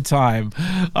at a time.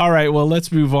 All right, well,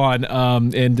 let's move on. We're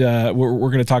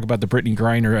going to talk about the Brittney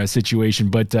Griner situation.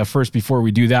 But first, before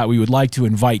we do that, we would like to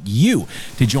invite you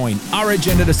to join our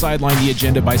agenda to sideline the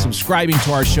agenda by subscribing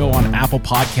to our show on Apple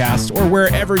Podcasts or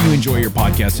wherever you enjoy your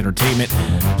podcast entertainment.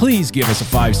 Please give us a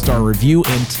 5-star review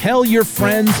and tell your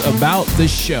friends about the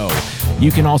show.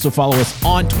 You can also follow us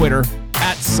on Twitter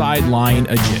at Sideline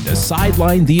Agenda.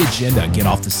 Sideline the agenda. Get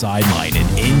off the sideline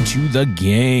and into the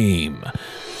game.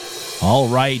 All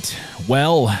right.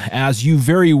 Well, as you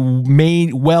very may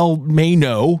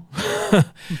know,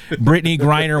 Brittney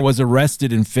Griner was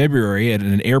arrested in February at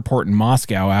an airport in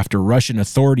Moscow after Russian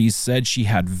authorities said she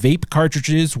had vape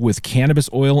cartridges with cannabis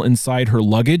oil inside her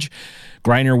luggage.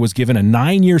 Griner was given a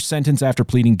 9-year sentence after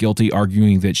pleading guilty,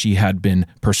 arguing that she had been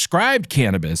prescribed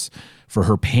cannabis for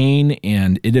her pain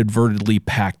and inadvertently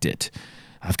packed it.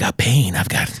 I've got pain. I've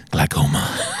got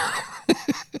glaucoma.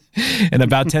 And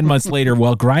about 10 months later,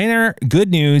 Griner, good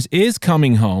news, is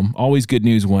coming home. Always good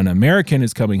news when an American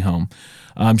is coming home.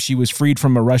 She was freed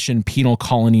from a Russian penal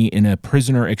colony in a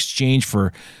prisoner exchange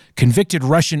for convicted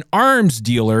Russian arms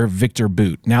dealer Viktor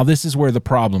Bout. Now, this is where the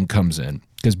problem comes in,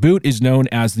 because Bout is known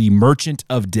as the Merchant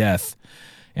of Death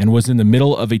and was in the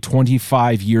middle of a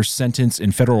 25-year sentence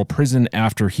in federal prison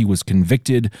after he was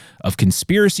convicted of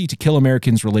conspiracy to kill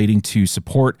Americans relating to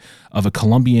support of a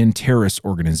Colombian terrorist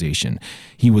organization.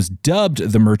 He was dubbed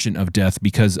the Merchant of Death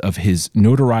because of his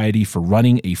notoriety for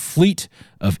running a fleet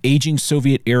of aging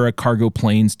Soviet-era cargo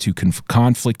planes to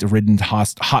conflict-ridden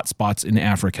hotspots in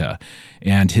Africa,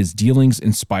 and his dealings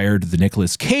inspired the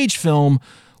Nicolas Cage film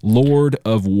Lord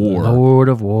of War. Lord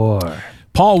of War.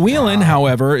 Paul Whelan,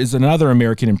 however, is another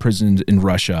American imprisoned in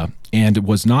Russia and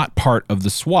was not part of the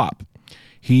swap.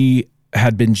 He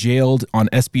had been jailed on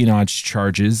espionage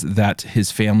charges that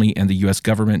his family and the U.S.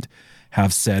 government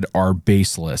have said are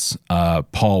baseless.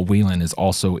 Paul Whelan is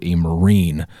also a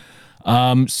Marine.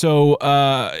 This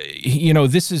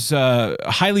is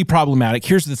highly problematic.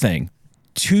 Here's the thing.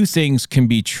 Two things can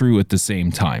be true at the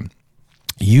same time.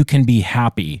 You can be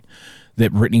happy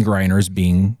that Brittney Griner is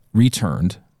being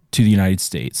returned to the United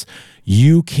States.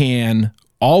 You can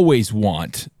always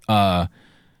want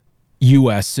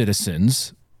U.S.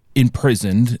 citizens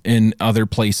imprisoned in other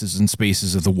places and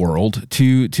spaces of the world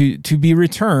to be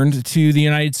returned to the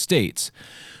United States.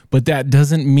 But that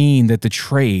doesn't mean that the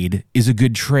trade is a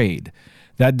good trade.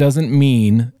 That doesn't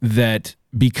mean that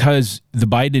because the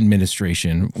Biden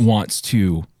administration wants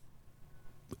to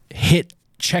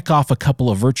check off a couple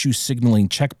of virtue signaling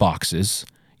check boxes,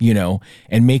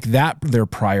 and make that their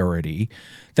priority,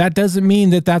 that doesn't mean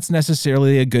that that's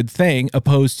necessarily a good thing,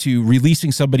 opposed to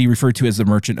releasing somebody referred to as the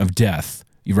Merchant of Death,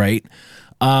 right?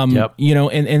 Yep.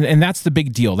 And that's the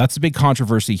big deal. That's the big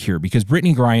controversy here, because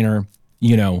Brittney Griner,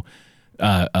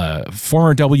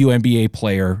 former WNBA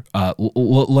player,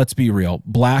 let's be real,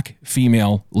 black,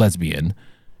 female, lesbian,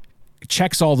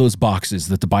 checks all those boxes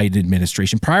that the Biden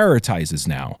administration prioritizes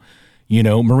now.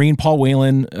 Marine Paul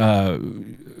Whelan,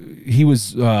 he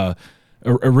was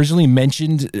originally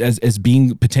mentioned as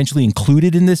being potentially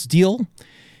included in this deal,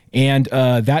 and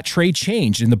that trade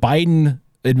changed. And the Biden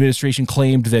administration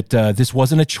claimed that this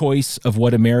wasn't a choice of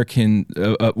what American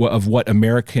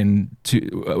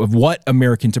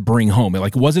to bring home.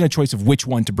 Like, it wasn't a choice of which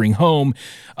one to bring home.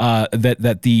 Paul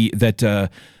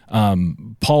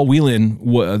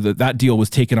Whelan, that deal was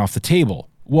taken off the table.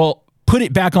 Well, put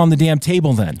it back on the damn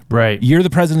table then. Right. You're the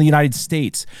president of the United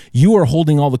States. You are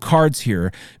holding all the cards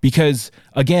here because,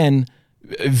 again,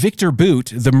 Victor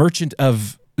Bout, the merchant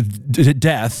of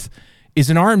death, is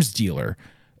an arms dealer.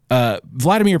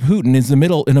 Vladimir Putin is in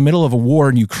the middle of a war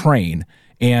in Ukraine,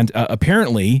 and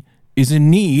apparently is in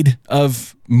need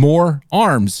of more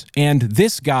arms. And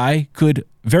this guy could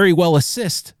very well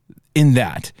assist in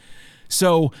that.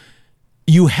 So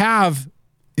you have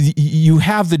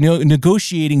the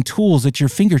negotiating tools at your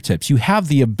fingertips. You have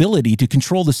the ability to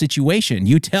control the situation.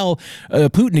 You tell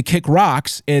Putin to kick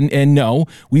rocks and no,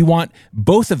 we want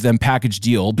both of them package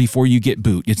deal before you get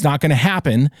Bout. It's not going to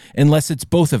happen unless it's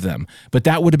both of them. But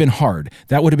that would have been hard.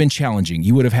 That would have been challenging.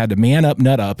 You would have had to man up,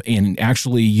 nut up, and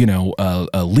actually,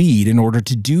 lead in order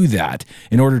to do that,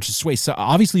 in order to sway. So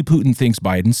obviously Putin thinks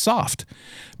Biden's soft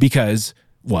because...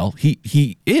 Well,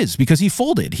 he is, because he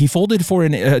folded. He folded for a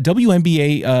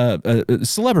WNBA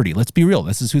celebrity. Let's be real.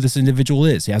 This is who this individual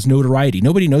is. He has notoriety.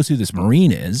 Nobody knows who this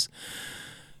Marine is.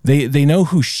 They know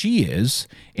who she is,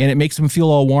 and it makes them feel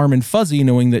all warm and fuzzy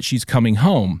knowing that she's coming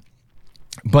home.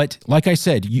 But like I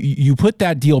said, you put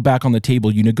that deal back on the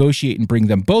table. You negotiate and bring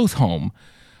them both home,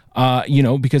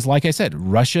 because like I said,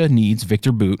 Russia needs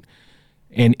Victor Bout.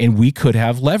 And we could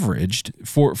have leveraged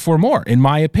for more, in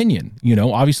my opinion.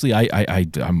 Obviously,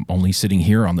 I'm only sitting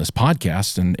here on this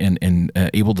podcast and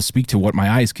able to speak to what my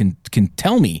eyes can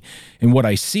tell me and what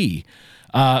I see.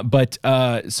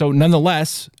 So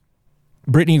nonetheless,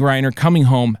 Brittany Griner coming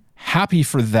home, happy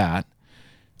for that.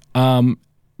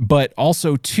 But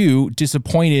also, too,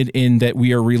 disappointed in that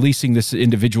we are releasing this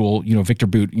individual, Victor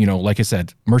Bout, like I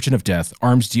said, merchant of death,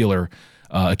 arms dealer,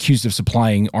 accused of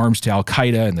supplying arms to Al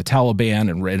Qaeda and the Taliban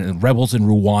and rebels in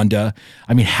Rwanda.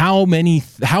 I mean, how many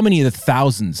of the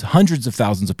thousands, hundreds of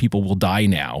thousands of people will die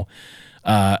now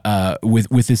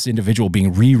with this individual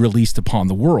being re-released upon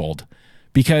the world?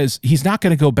 Because he's not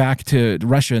going to go back to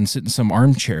Russia and sit in some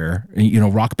armchair,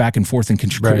 rock back and forth and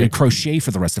crochet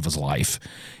for the rest of his life.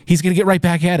 He's going to get right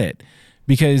back at it,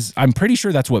 because I'm pretty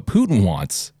sure that's what Putin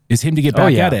wants. Is him to get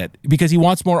back at it, because he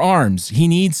wants more arms. He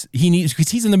needs because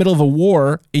he's in the middle of a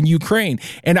war in Ukraine.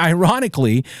 And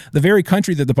ironically, the very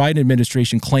country that the Biden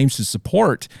administration claims to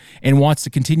support and wants to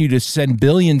continue to send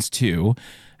billions to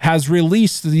has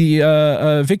released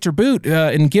the Victor Bout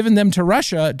and given them to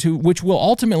Russia, which will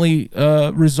ultimately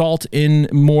result in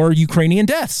more Ukrainian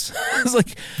deaths. It's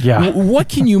like, what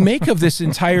can you make of this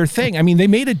entire thing? I mean, they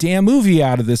made a damn movie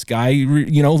out of this guy,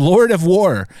 Lord of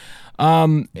War.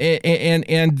 And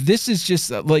this is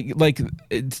just like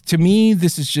to me,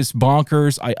 this is just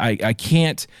bonkers. I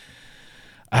can't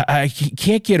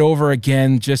get over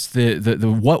again just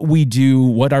the what we do,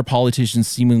 what our politicians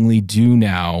seemingly do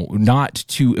now, not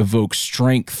to evoke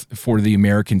strength for the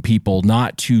American people,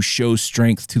 not to show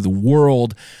strength to the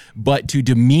world, but to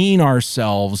demean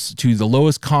ourselves to the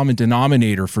lowest common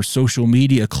denominator for social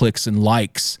media clicks and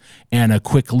likes and a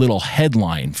quick little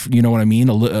headline. You know what I mean?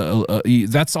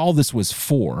 That's all this was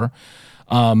for.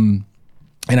 And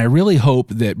I really hope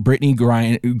that Brittany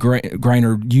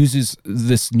Griner uses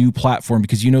this new platform,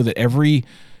 because that every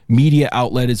media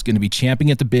outlet is going to be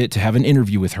champing at the bit to have an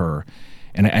interview with her.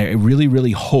 And I really,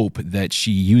 really hope that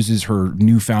she uses her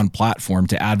newfound platform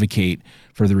to advocate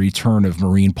for the return of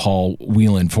Marine Paul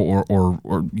Whelan,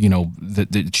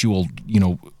 that she will,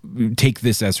 take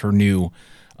this as her new,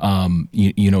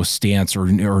 stance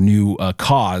or new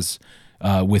cause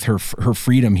with her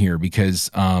freedom here,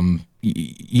 because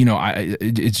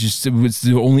it's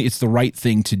the right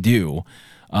thing to do.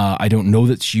 I don't know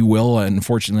that she will.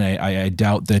 Unfortunately, I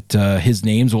doubt that his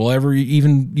names will ever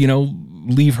even,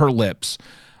 leave her lips.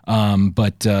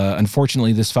 But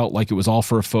unfortunately, this felt like it was all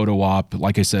for a photo op.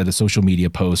 Like I said, a social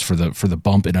media post for the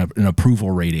bump in an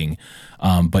approval rating,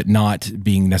 but not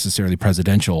being necessarily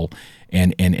presidential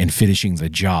and finishing the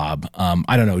job.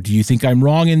 I don't know. Do you think I'm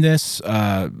wrong in this?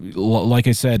 Like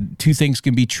I said, two things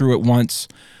can be true at once.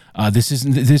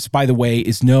 This, by the way,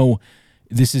 is no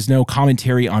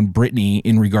commentary on Brittany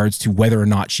in regards to whether or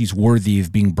not she's worthy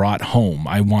of being brought home.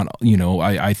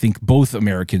 I think both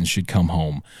Americans should come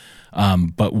home.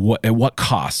 But at what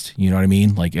cost? You know what I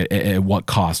mean? Like at what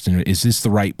cost? And is this the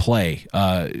right play?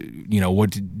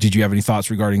 Did you have any thoughts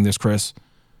regarding this, Chris?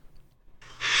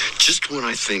 Just when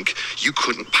I think you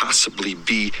couldn't possibly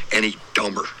be any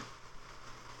dumber,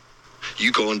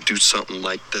 you go and do something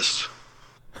like this.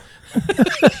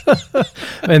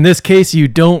 In this case, you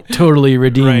don't totally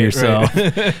redeem yourself.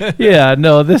 Yeah,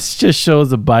 no, this just shows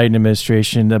the Biden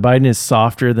administration. The Biden is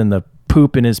softer than the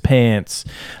poop in his pants.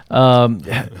 He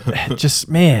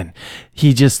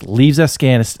just leaves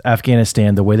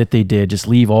Afghanistan the way that they did. Just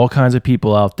leave all kinds of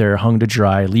people out there hung to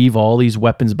dry. Leave all these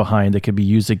weapons behind that could be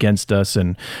used against us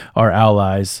and our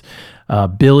allies.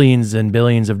 Billions and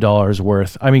billions of dollars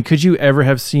worth. I mean, could you ever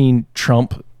have seen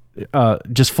Trump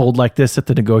just fold like this at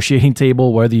the negotiating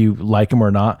table, whether you like him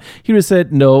or not? He would have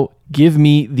said, no, give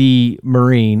me the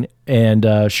Marine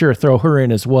and sure, throw her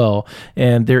in as well.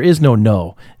 And there is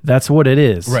no. That's what it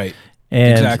is. Right.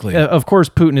 And exactly. Of course,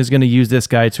 Putin is going to use this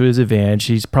guy to his advantage.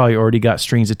 He's probably already got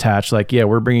strings attached. Like, yeah,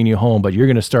 we're bringing you home, but you're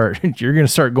going to start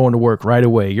going to work right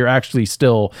away. You're actually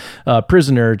still a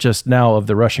prisoner just now of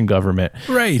the Russian government.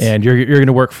 Right. And you're going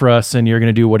to work for us, and you're going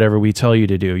to do whatever we tell you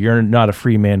to do. You're not a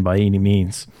free man by any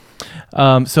means.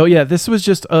 So yeah, this was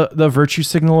just the virtue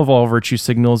signal of all virtue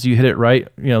signals. You hit it right,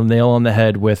 nail on the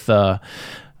head with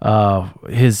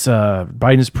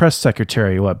Biden's press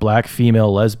secretary, black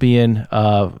female lesbian,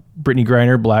 Brittany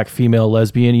Griner, black female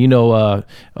lesbian,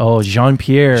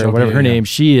 Jean-Pierre, whatever her name,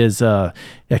 she is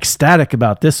ecstatic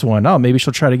about this one. Oh, maybe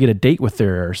she'll try to get a date with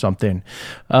her or something.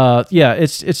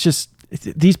 It's just,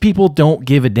 these people don't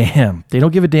give a damn. They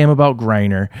don't give a damn about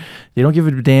Griner. They don't give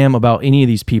a damn about any of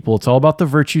these people. It's all about the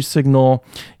virtue signal.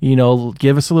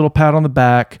 Give us a little pat on the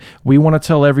back. We want to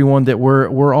tell everyone that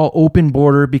we're all open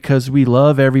border because we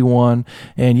love everyone.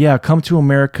 And yeah, come to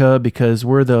America because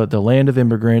we're the land of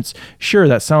immigrants. Sure,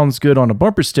 that sounds good on a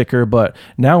bumper sticker, but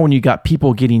now when you got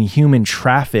people getting human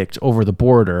trafficked over the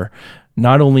border,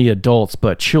 not only adults,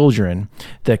 but children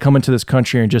that come into this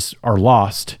country and just are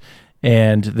lost,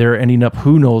 and they're ending up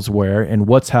who knows where and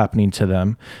what's happening to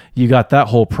them. You got that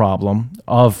whole problem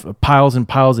of piles and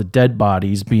piles of dead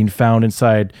bodies being found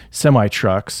inside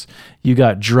semi-trucks. You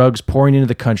got drugs pouring into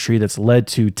the country that's led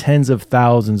to tens of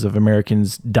thousands of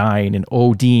Americans dying and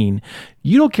ODing.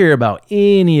 You don't care about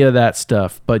any of that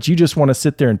stuff, but you just want to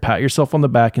sit there and pat yourself on the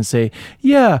back and say,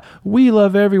 yeah, we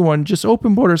love everyone. Just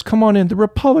open borders. Come on in. The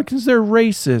Republicans, they're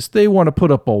racist. They want to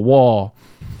put up a wall.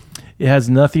 It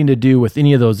has nothing to do with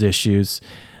any of those issues.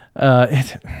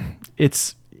 It's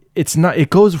not. It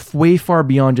goes way far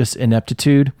beyond just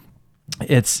ineptitude.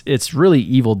 It's really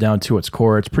evil down to its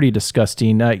core. It's pretty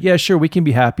disgusting. Yeah, sure, we can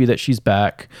be happy that she's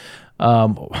back.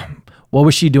 What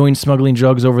was she doing smuggling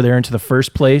drugs over there into the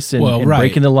first place and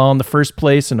breaking the law in the first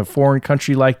place in a foreign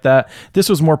country like that? This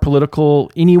was more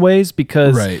political anyways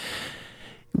because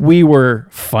we were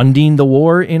funding the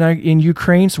war in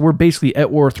Ukraine. So we're basically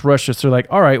at war with Russia. So they're like,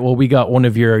 all right, well, we got one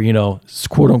of your,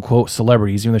 quote unquote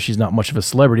celebrities, even though she's not much of a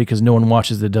celebrity because no one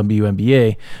watches the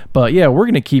WNBA. But yeah, we're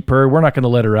going to keep her. We're not going to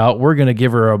let her out. We're going to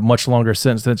give her a much longer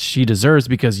sentence than she deserves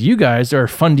because you guys are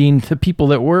funding the people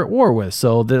that we're at war with.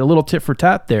 So a little tit for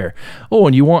tat there. Oh,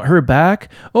 and you want her back?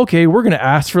 Okay, we're going to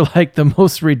ask for like the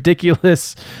most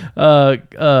ridiculous,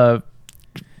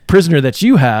 prisoner that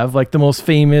you have, like the most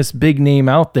famous big name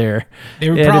out there. They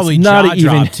were probably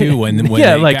jaw-dropped too when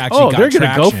yeah, they like, actually got they're going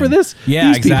to go for this?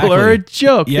 Yeah, These people are a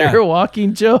joke. Yeah. They're a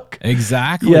walking joke.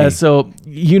 Exactly. Yeah, so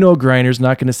Griner's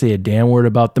not going to say a damn word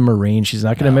about the Marine. She's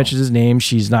not going to mention his name.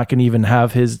 She's not going to even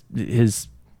have his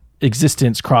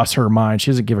existence cross her mind.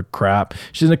 She doesn't give a crap.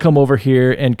 She's going to come over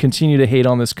here and continue to hate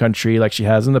on this country like she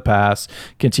has in the past,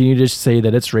 continue to say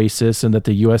that it's racist and that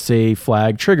the USA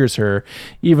flag triggers her,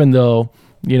 even though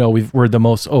we're the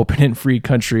most open and free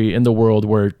country in the world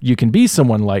where you can be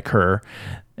someone like her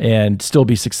and still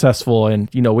be successful. And,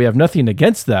 we have nothing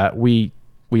against that. We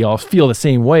all feel the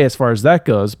same way as far as that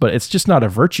goes, but it's just not a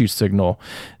virtue signal.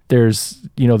 There's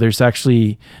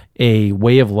actually a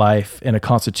way of life and a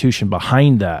constitution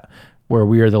behind that where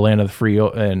we are the land of the free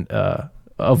and,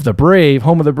 of the brave,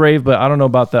 home of the brave, but I don't know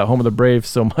about that home of the brave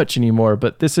so much anymore.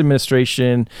 But this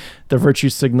administration, the virtue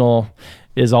signal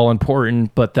is all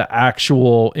important, but the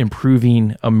actual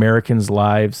improving Americans'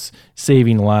 lives,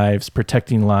 saving lives,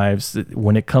 protecting lives,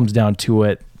 when it comes down to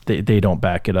it, they don't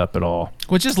back it up at all.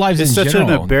 Well, just lives it's in such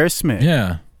general. an embarrassment.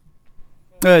 Yeah.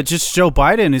 Just Joe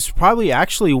Biden is probably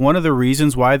actually one of the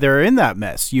reasons why they're in that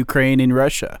mess, Ukraine and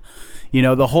Russia.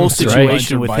 The whole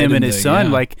situation with him and his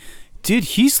son, dude,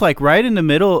 he's like right in the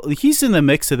middle. He's in the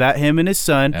mix of that, him and his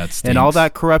son, and all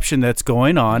that corruption that's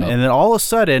going on. Yep. And then all of a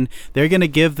sudden, they're going to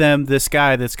give them this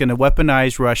guy that's going to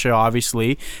weaponize Russia,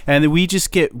 obviously. And then we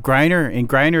just get Griner, and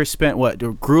Griner spent,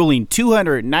 grueling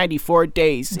 294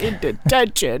 days in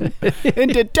detention.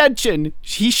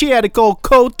 She had to go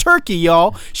cold turkey,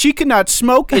 y'all. She could not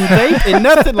smoke and vape and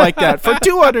nothing like that for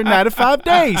 295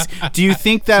 days. Do you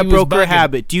think that broke her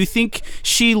habit? Do you think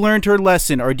she learned her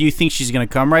lesson? Or do you think she's going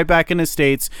to come right back back in the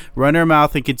States, run her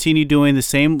mouth, and continue doing the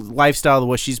same lifestyle of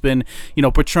what she's been,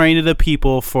 portraying to the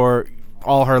people for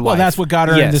all her life. Well, that's what got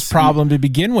her in this problem to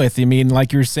begin with. I mean,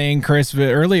 like you were saying, Chris,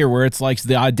 earlier, where it's like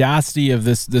the audacity of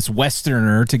this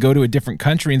Westerner to go to a different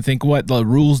country and think, what, the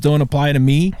rules don't apply to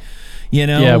me?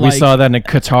 Yeah, we saw that in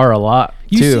Qatar a lot.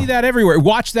 You see that everywhere.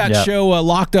 Watch that show,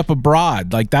 Locked Up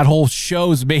Abroad. Like that whole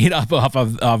show's made up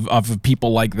of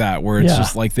people like that, where it's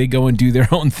just like they go and do their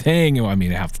own thing. Well, I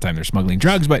mean, half the time they're smuggling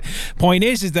drugs, but point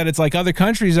is that it's like other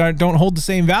countries don't hold the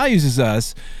same values as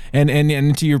us.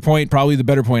 And to your point, probably the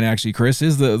better point actually, Chris,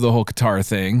 is the whole Qatar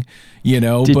thing.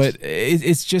 But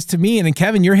it's just to me, and then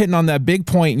Kevin, you're hitting on that big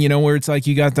point. Where it's like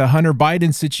you got the Hunter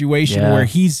Biden situation where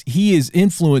he is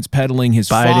influence peddling his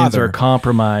Bidens father. Are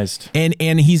compromised,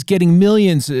 and he's getting millions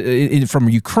from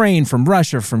Ukraine, from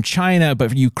Russia, from China,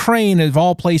 but Ukraine of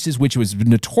all places, which was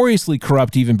notoriously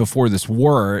corrupt even before this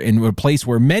war, and a place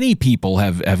where many people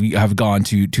have gone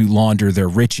to launder their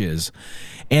riches.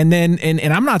 And then,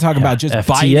 and I'm not talking about just FTX.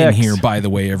 Biden here, by the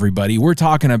way, everybody. We're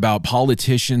talking about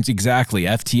politicians, exactly,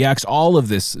 FTX, all of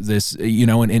this,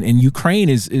 and Ukraine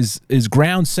is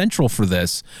ground central for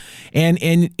this,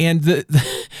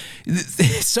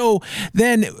 so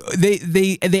then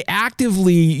they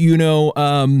actively,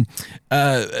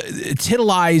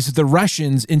 titilize the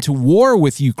Russians into war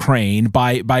with Ukraine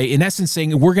by in essence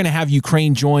saying we're going to have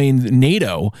Ukraine join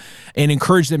NATO and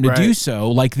encourage them to do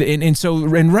so.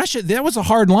 And Russia, that was a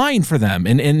hard line for them.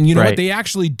 And what, they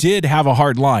actually did have a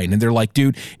hard line. And they're like,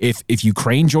 dude, if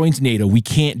Ukraine joins NATO, we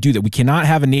can't do that. We cannot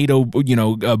have a NATO,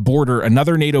 border,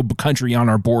 another NATO country on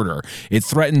our border. It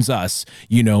threatens us,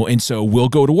 and so we'll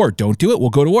go to war. Don't do it. We'll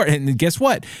go to war. And guess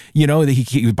what? The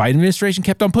Biden administration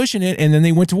kept on pushing it, and then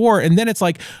they went to war. And then it's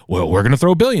like, well, we're going to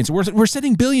throw billions. We're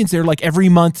sending billions there like every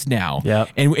month now. Yep.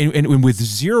 And with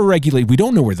zero regulate, we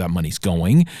don't know where that money's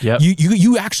going. Yep.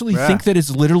 You actually think that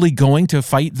it's literally going to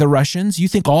fight the Russians? You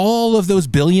think all of those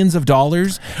billions of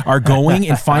dollars are going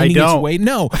and finding its way?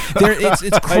 No,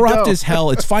 it's corrupt as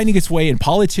hell. It's finding its way in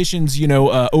politicians,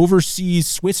 overseas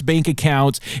Swiss bank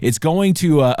accounts. It's going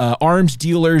to arms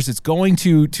dealers. It's going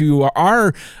to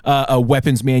our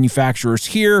weapons manufacturers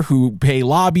here who pay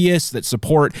lobbyists that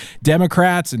support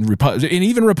Democrats and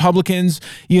even Republicans.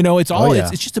 It's all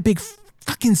it's just a big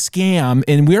fucking scam,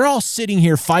 and we're all sitting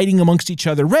here fighting amongst each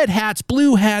other, red hats,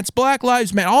 blue hats, Black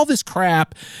Lives Matter, all this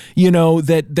crap,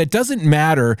 that doesn't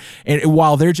matter, and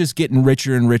while they're just getting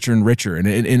richer and richer and richer,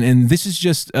 and this is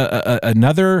just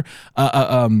another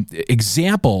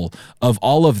example of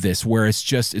all of this, where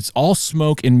it's all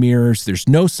smoke and mirrors. There's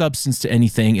no substance to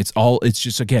anything. It's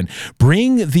just, again,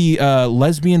 bring the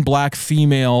lesbian black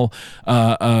female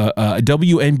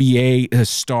WNBA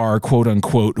star, quote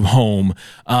unquote, home,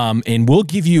 and we'll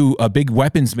give you a big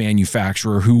weapons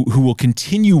manufacturer who will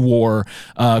continue war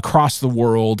across the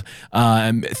world.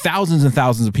 Thousands and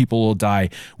thousands of people will die.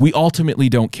 We ultimately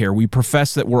don't care. We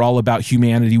profess that we're all about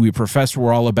humanity. We profess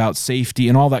we're all about safety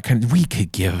and all that kind of. We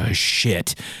could give a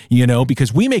shit,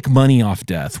 because we make money off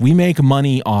death. We make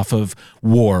money off of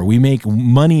war. We make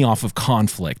money off of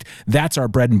conflict. That's our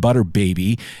bread and butter,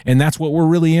 baby, and that's what we're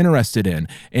really interested in.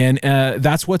 And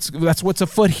that's what's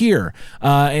afoot here.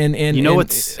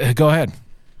 Go ahead.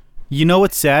 You know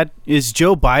what's sad is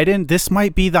Joe Biden. This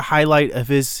might be the highlight of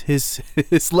his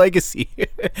legacy.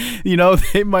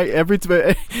 They might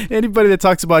anybody that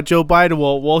talks about Joe Biden.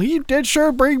 Well, he did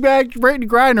sure bring back Brittany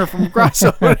Griner from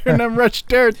crossover and unrush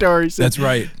territories. That's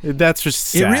right. That's just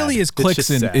sad. It really is clicks,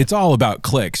 and it's all about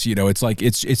clicks. It's like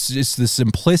it's just the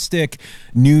simplistic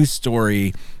news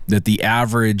story that the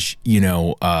average,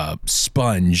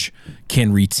 sponge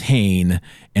can retain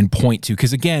and point to.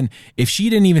 Because again, if she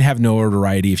didn't even have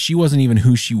notoriety, if she wasn't even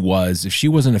who she was, if she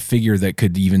wasn't a figure that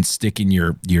could even stick in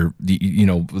your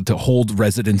to hold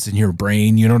residence in your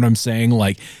brain, you know what I'm saying?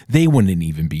 Like, they wouldn't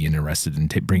even be interested in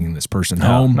bringing this person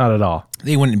home. Not at all.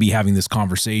 They wouldn't be having this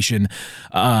conversation.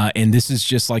 And this is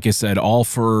just, like I said, all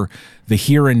for the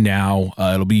here and now.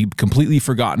 It'll be completely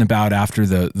forgotten about after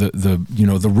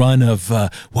the run of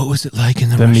what was it like in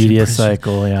the Russian media prison?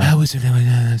 Cycle? Yeah. How was it?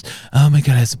 Oh my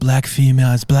God, it's a black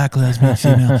female. It's a black lesbian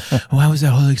female. How was that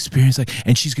whole experience like?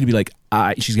 And she's gonna be like,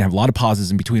 she's gonna have a lot of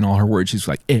pauses in between all her words. She's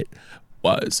like, it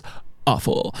was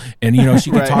awful, and she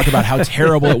could talk about how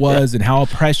terrible it was and how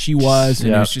oppressed she was,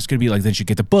 and it's just gonna be like, then she'd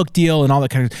get the book deal and all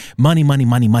that kind of money,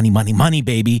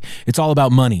 baby. It's all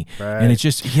about money, and it's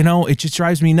just it just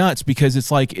drives me nuts, because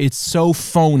it's like, it's so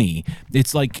phony.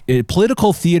 It's like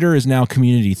political theater is now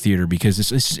community theater,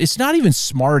 because it's not even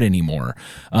smart anymore.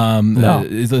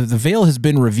 The veil has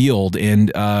been revealed,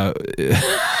 and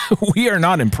we are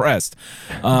not impressed.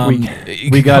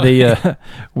 We got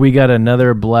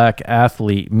another black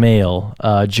athlete, male,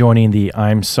 deal, joining the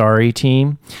I'm Sorry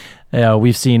team.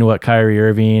 We've seen what Kyrie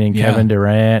Irving and Kevin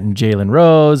Durant and Jalen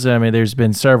Rose. I mean, there's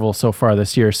been several so far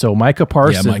this year. So Micah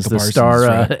Parsons, the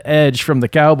star edge from the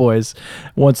Cowboys,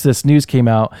 once this news came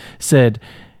out, said,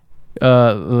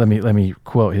 let me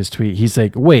quote his tweet. He's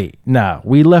like, "Wait, nah,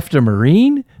 we left a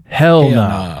Marine? Hell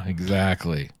nah."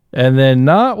 Exactly. And then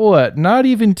not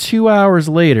even 2 hours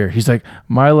later, he's like,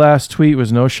 "My last tweet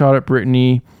was no shot at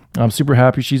Brittany. I'm super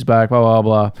happy she's back, blah, blah,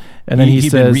 blah." And then he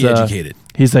says, been re-educated.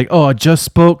 He's like, "Oh, I just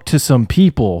spoke to some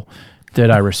people that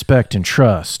I respect and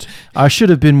trust. I should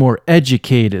have been more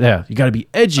educated." Yeah, you got to be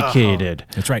educated.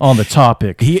 That's right. On the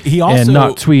topic. He also, and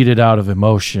not tweeted out of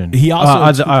emotion. He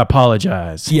also I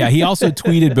apologize. Yeah, he also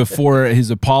tweeted before his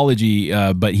apology,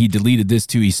 but he deleted this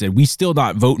too. He said, "We still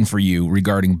not voting for you"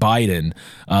 regarding Biden,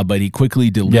 but he quickly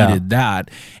deleted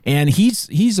that. And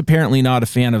he's apparently not a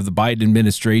fan of the Biden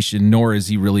administration, nor is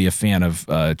he really a fan of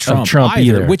Trump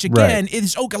either. Which again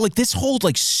is like this whole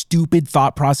like stupid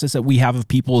thought process that we have of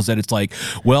people is that it's like,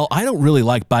 well, I don't really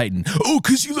like Biden. Oh,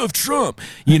 because you love Trump.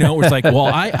 You know, it's like, well,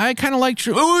 I kind of like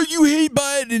Trump. Oh, you hate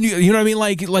Biden. You know what I mean?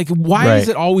 Like why is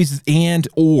it always and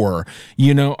or,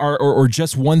 you know, or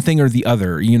just one thing or the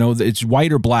other? You know, it's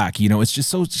white or black. You know, it's just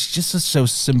so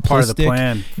simplistic. Part of the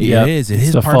plan. It is. It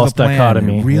is part false of the plan.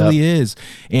 Dichotomy. It really is.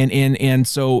 And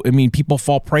so, I mean, people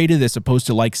fall prey to this opposed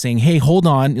to like saying, hey, hold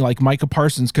on. Like Micah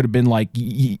Parsons could have been like,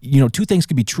 you know, two things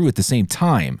could be true at the same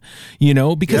time, you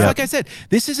know, because like I said,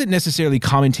 this isn't necessarily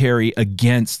commentary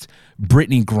against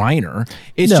Brittany Griner.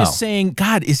 It's just saying,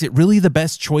 God, is it really the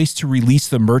best choice to release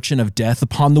the Merchant of Death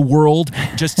upon the world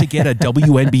just to get a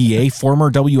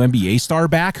former WNBA star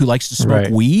back who likes to smoke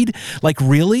weed? Like,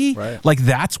 really? Like,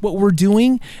 that's what we're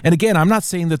doing? And again, I'm not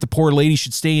saying that the poor lady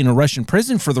should stay in a Russian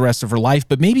prison for the rest of her life,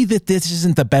 but maybe that this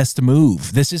isn't the best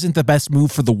move. This isn't the best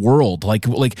move for the world. Like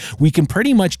we can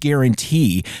pretty much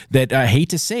guarantee that, I hate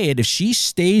to say it, if she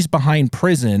stays in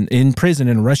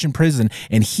a Russian prison,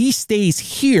 and he stays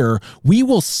here, we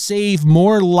will save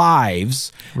more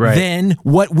lives than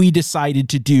what we decided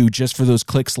to do just for those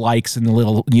clicks, likes, and the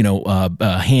little, you know,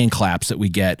 hand claps that we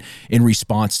get in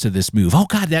response to this move. Oh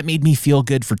God, that made me feel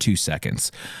good for 2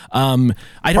 seconds. I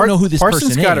don't know who this person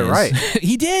is. Parsons got it right.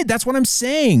 He did. That's what I'm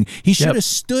saying. He should have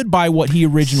stood by what he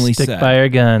originally said. Stick by your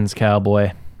guns,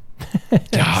 cowboy.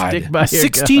 God. Stick by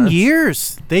 16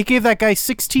 years. They gave that guy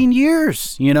 16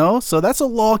 years, you know? So that's a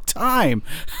long time.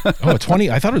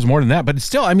 20. I thought it was more than that, but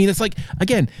still, I mean, it's like,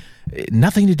 again,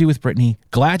 nothing to do with Brittany.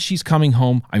 Glad she's coming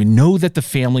home. I know that the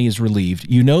family is relieved.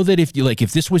 You know that if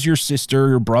this was your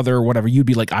sister or brother or whatever, you'd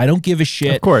be like, I don't give a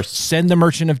shit. Of course. Send the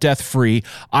Merchant of Death free.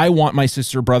 I want my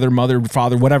sister, brother, mother,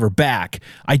 father, whatever back.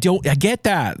 I get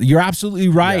that. You're absolutely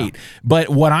right. Yeah. But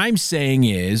what I'm saying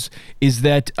is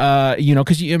that, you know,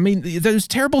 because I mean, there's a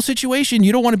terrible situation.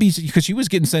 You don't want to be, because she was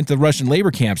getting sent to Russian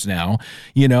labor camps now,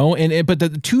 you know, but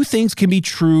the two things can be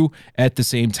true at the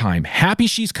same time. Happy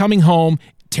she's coming home.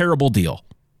 Terrible deal.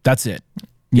 That's it.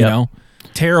 You know,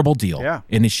 terrible deal. Yeah.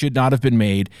 And it should not have been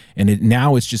made. And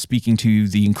now it's just speaking to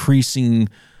the increasing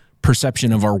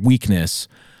perception of our weakness.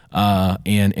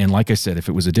 And like I said, if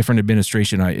it was a different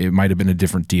administration, it might have been a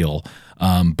different deal.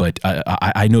 But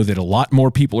I know that a lot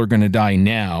more people are going to die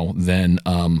now than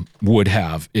would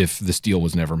have if this deal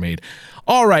was never made.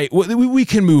 All right, we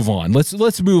can move on.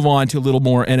 Let's move on to a little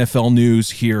more NFL news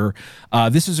here.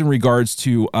 This is in regards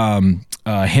to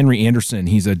Henry Anderson.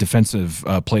 He's a defensive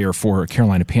player for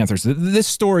Carolina Panthers. This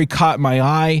story caught my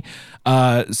eye.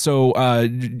 So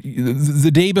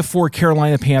the day before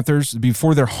Carolina Panthers,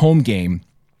 before their home game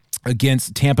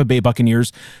against Tampa Bay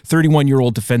Buccaneers,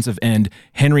 31-year-old defensive end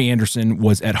Henry Anderson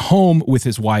was at home with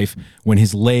his wife when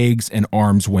his legs and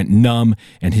arms went numb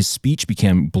and his speech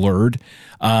became blurred.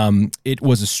 It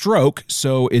was a stroke,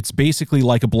 so it's basically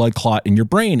like a blood clot in your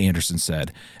brain, Anderson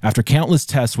said. After countless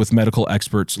tests with medical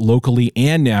experts locally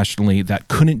and nationally that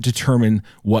couldn't determine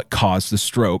what caused the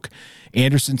stroke,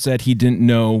 Anderson said he didn't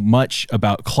know much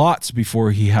about clots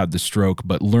before he had the stroke,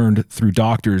 but learned through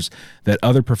doctors that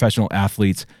other professional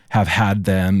athletes have had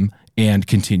them and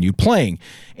continued playing.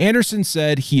 Anderson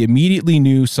said he immediately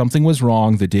knew something was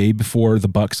wrong the day before the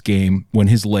Bucs game when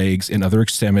his legs and other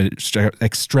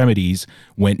extremities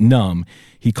went numb.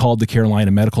 He called the Carolina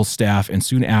medical staff and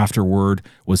soon afterward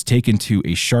was taken to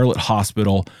a Charlotte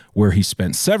hospital where he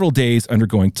spent several days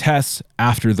undergoing tests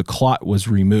after the clot was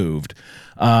removed.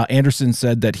 Anderson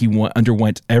said that he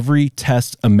underwent every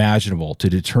test imaginable to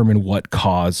determine what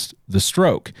caused the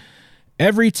stroke.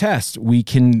 Every test we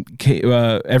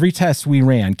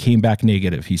ran came back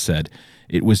negative, he said.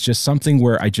 It was just something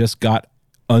where I just got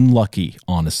unlucky,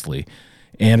 honestly.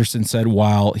 Anderson said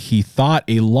while he thought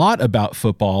a lot about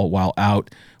football while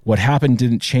out, what happened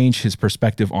didn't change his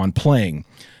perspective on playing.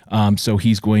 So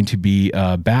he's going to be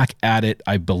back at it,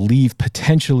 I believe,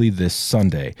 potentially this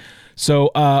Sunday.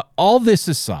 So all this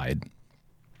aside,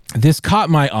 this caught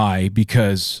my eye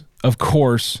because, of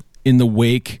course, in the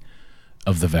wake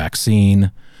of the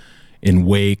vaccine, in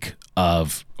wake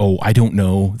of, I don't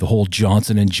know, the whole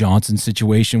Johnson & Johnson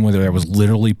situation, whether that was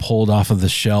literally pulled off of the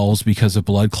shelves because of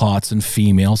blood clots in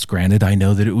females. Granted, I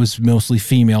know that it was mostly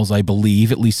females, I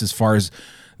believe, at least as far as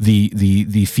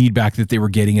the feedback that they were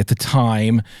getting at the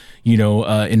time,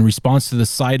 in response to the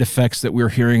side effects that we were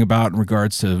hearing about in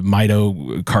regards to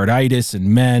myocarditis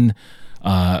in men.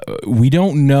 We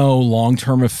don't know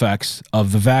long-term effects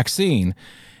of the vaccine.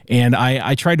 And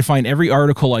I tried to find every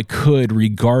article I could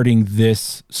regarding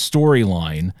this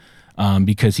storyline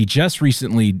because he just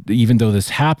recently, even though this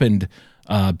happened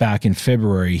back in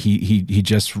February, he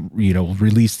just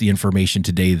released the information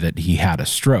today that he had a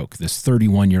stroke. This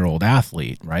 31-year-old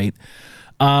athlete, right?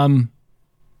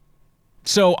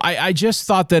 So I just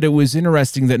thought that it was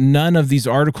interesting that none of these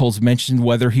articles mentioned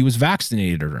whether he was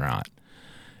vaccinated or not,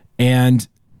 and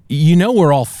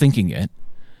we're all thinking it.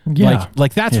 Yeah.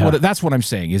 Like that's what I'm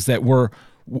saying is that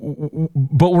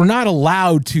but we're not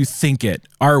allowed to think it,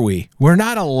 are we? We're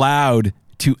not allowed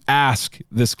to ask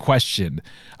this question.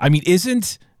 I mean,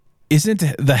 isn't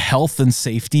the health and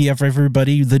safety of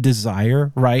everybody the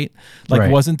desire, right? Like,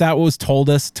 Right. Wasn't that what was told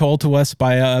to us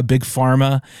by big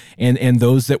pharma and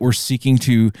those that were seeking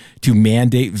to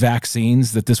mandate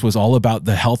vaccines, that this was all about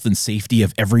the health and safety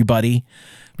of everybody?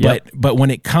 Yep. But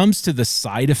when it comes to the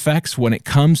side effects, when it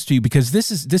comes to, because this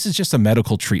is just a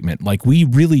medical treatment, like we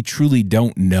really truly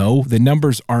don't know. The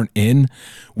numbers aren't in.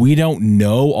 We don't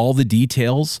know all the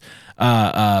details.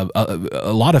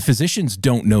 A lot of physicians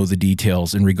don't know the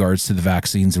details in regards to the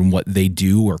vaccines and what they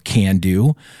do or can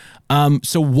do.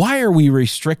 So why are we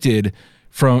restricted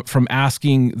from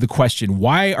asking the question?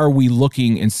 Why are we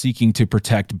looking and seeking to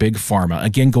protect big pharma?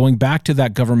 Again, going back to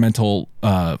that governmental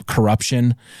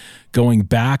corruption, going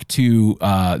back to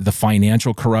the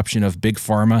financial corruption of big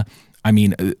pharma. I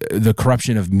mean, the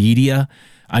corruption of media.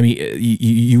 I mean,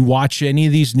 you watch any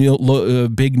of these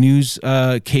big news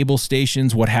cable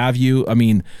stations, what have you. I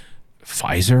mean,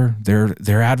 Pfizer,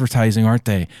 they're advertising, aren't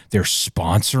they? They're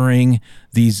sponsoring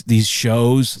these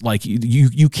shows. Like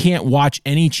you can't watch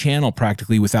any channel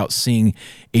practically without seeing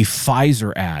a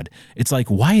Pfizer ad. It's like,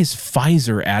 why is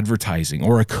Pfizer advertising,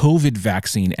 or a COVID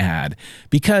vaccine ad?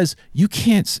 Because you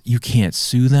can't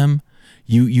sue them.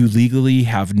 You legally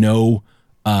have no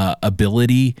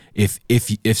ability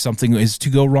if something is to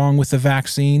go wrong with the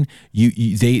vaccine.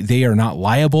 They are not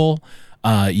liable.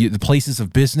 The places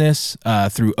of business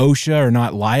through OSHA are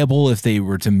not liable if they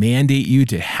were to mandate you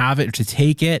to have it or to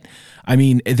take it. I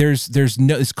mean,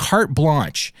 it's carte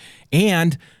blanche,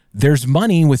 and there's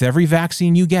money with every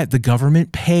vaccine you get. The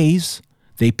government pays.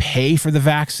 They pay for the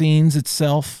vaccines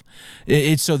itself.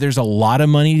 So there's a lot of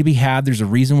money to be had. There's a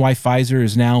reason why Pfizer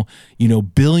is now,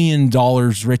 $1 billion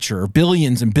richer,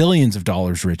 billions and billions of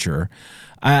dollars richer.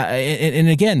 And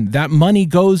again, that money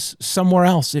goes somewhere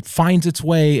else. It finds its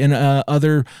way in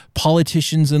other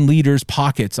politicians and leaders'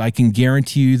 pockets. I can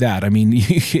guarantee you that. I mean,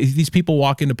 these people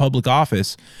walk into public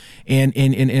office, and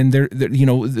they're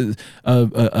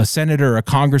a senator, a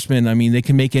congressman. I mean, they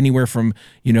can make anywhere from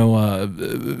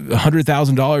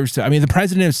 $100,000 to. I mean, the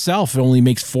president himself only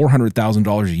makes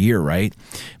 $400,000 a year, right?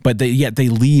 But yet they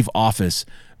leave office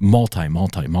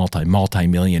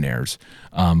multi-millionaires.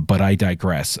 But I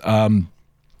digress.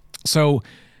 So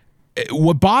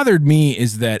what bothered me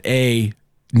is that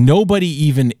nobody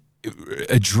even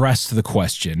addressed the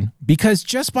question, because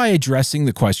just by addressing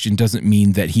the question doesn't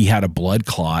mean that he had a blood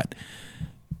clot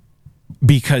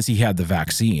because he had the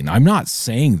vaccine. I'm not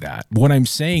saying that. What I'm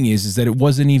saying is that it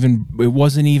wasn't even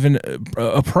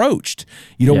approached.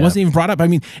 It wasn't even brought up. I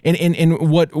mean,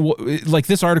 and what like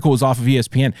this article was off of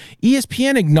ESPN.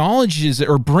 ESPN acknowledges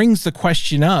or brings the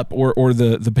question up or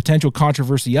the potential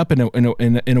controversy up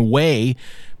in a way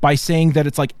by saying that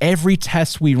it's like every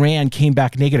test we ran came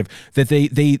back negative. That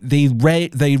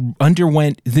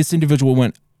this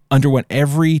individual underwent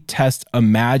every test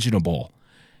imaginable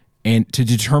and to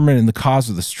determine the cause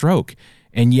of the stroke,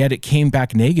 and yet it came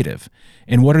back negative.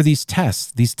 And what are these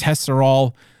tests? These tests are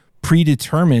all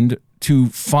predetermined to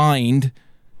find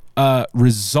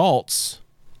results,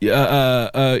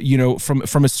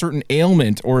 from a certain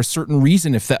ailment or a certain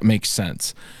reason, if that makes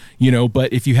sense.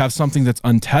 But if you have something that's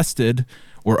untested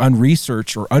or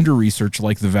unresearched or under-researched,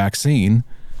 like the vaccine,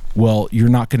 well, you're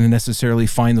not going to necessarily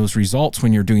find those results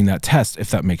when you're doing that test,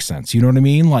 if that makes sense. You know what I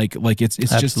mean? Like it's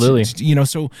Absolutely. just, you know,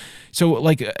 so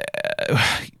like,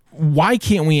 why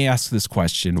can't we ask this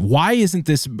question? Why isn't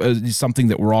this something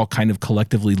that we're all kind of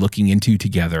collectively looking into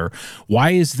together?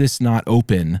 Why is this not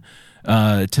open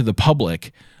to the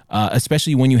public?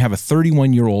 Especially when you have a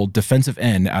 31-year-old defensive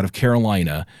end out of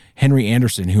Carolina, Henry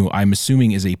Anderson, who I'm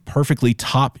assuming is a perfectly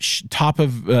top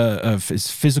of his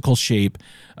physical shape,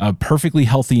 a perfectly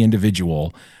healthy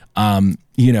individual.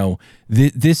 You know,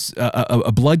 this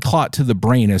a blood clot to the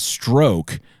brain, a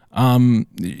stroke,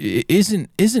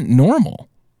 isn't normal.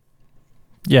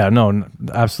 Yeah, no,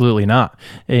 absolutely not.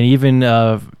 And even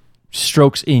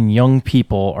strokes in young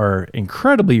people are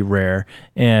incredibly rare,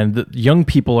 and the young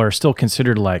people are still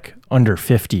considered like under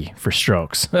 50 for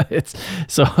strokes. It's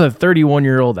so a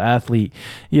 31-year-old athlete,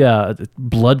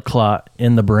 blood clot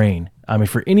in the brain. I mean,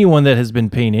 for anyone that has been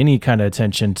paying any kind of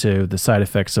attention to the side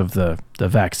effects of the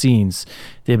vaccines,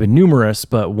 they've been numerous,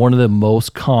 but one of the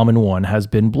most common one has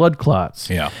been blood clots.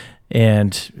 Yeah.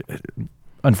 And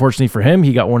unfortunately for him,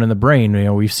 he got one in the brain. You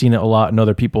know, we've seen it a lot in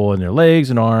other people in their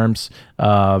legs and arms,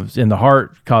 in the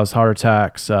heart, cause heart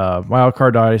attacks.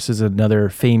 Myocarditis is another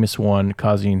famous one,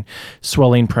 causing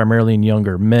swelling primarily in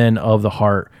younger men of the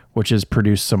heart, which has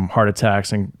produced some heart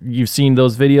attacks. And you've seen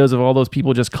those videos of all those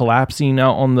people just collapsing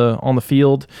out on the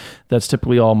field. That's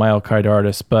typically all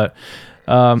myocarditis. But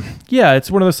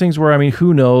it's one of those things where, I mean,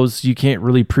 who knows? You can't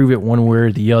really prove it one way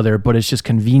or the other, but it's just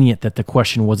convenient that the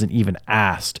question wasn't even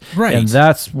asked. Right. And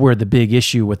that's where the big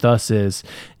issue with us is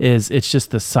it's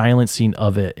just the silencing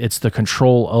of it. It's the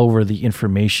control over the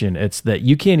information. It's that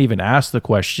you can't even ask the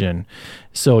question,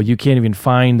 so you can't even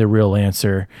find the real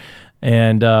answer.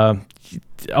 And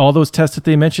all those tests that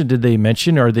they mentioned, did they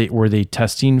mention, were they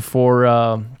testing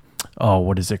for,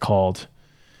 what is it called?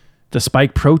 The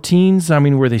spike proteins? I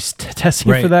mean, were they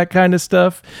testing for that kind of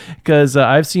stuff? Because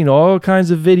I've seen all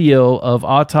kinds of video of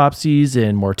autopsies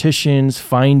and morticians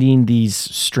finding these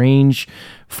strange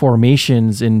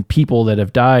formations in people that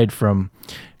have died from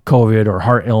COVID or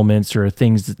heart ailments or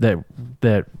things that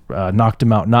knocked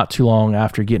them out not too long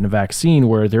after getting a vaccine,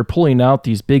 where they're pulling out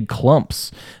these big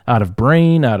clumps out of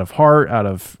brain, out of heart, out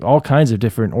of all kinds of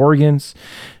different organs.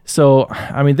 So,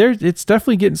 I mean, it's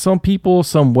definitely getting some people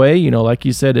some way. You know, like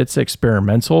you said, it's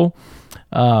experimental,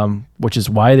 which is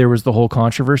why there was the whole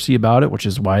controversy about it, which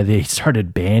is why they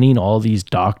started banning all these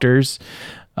doctors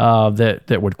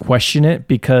that would question it,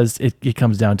 because it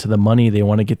comes down to the money. They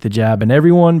want to get the jab in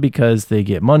everyone because they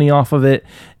get money off of it,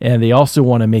 and they also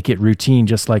want to make it routine,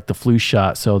 just like the flu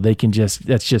shot, so they can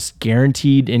that's just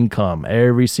guaranteed income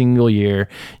every single year.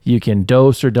 You can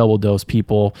dose or double dose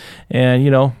people, and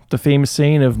you know the famous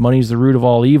saying of money's the root of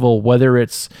all evil. Whether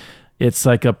it's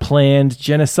like a planned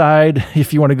genocide,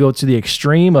 if you want to go to the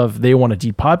extreme of they want to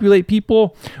depopulate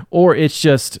people, or it's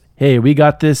just, hey, we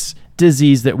got this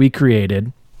disease that we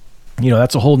created. You know,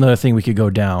 that's a whole nother thing we could go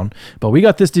down. But we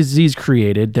got this disease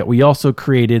created that we also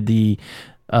created the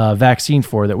vaccine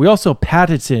for, that we also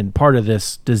patented part of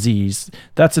this disease.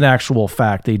 That's an actual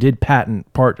fact. They did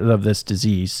patent part of this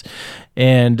disease.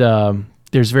 And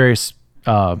there's various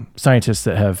scientists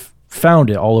that have found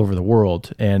it all over the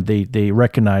world, and they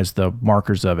recognize the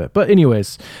markers of it. But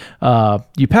anyways,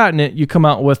 you patent it, you come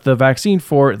out with the vaccine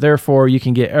for it, therefore you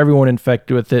can get everyone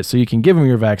infected with it, so you can give them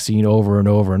your vaccine over and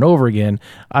over and over again.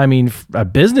 I mean, from a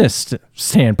business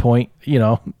standpoint, you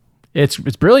know, it's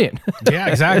brilliant. Yeah,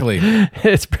 exactly.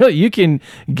 It's brilliant. You can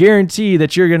guarantee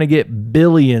that you're going to get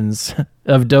billions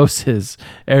of doses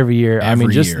every year. I mean,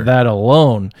 just that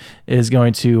alone is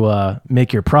going to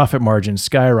make your profit margin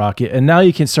skyrocket. And now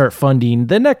you can start funding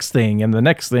the next thing and the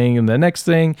next thing and the next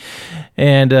thing.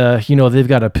 And, you know, they've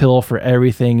got a pill for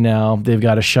everything now. They've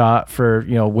got a shot for,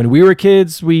 you know, when we were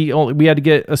kids, we had to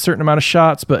get a certain amount of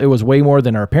shots, but it was way more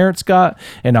than our parents got.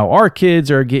 And now our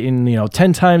kids are getting, you know,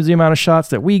 10 times the amount of shots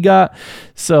that we got.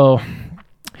 So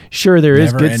sure, there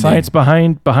is good science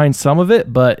behind some of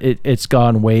it, but it's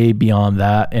gone way beyond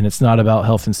that. And it's not about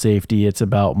health and safety. It's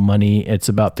about money. It's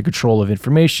about the control of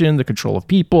information, the control of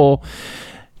people.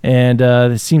 And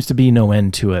there seems to be no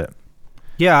end to it.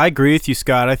 Yeah, I agree with you,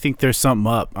 Scott. I think there's something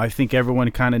up. I think everyone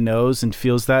kind of knows and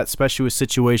feels that, especially with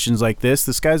situations like this.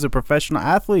 This guy's a professional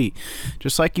athlete,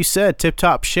 just like you said,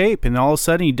 tip-top shape, and all of a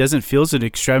sudden he doesn't feel his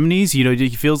extremities. You know, he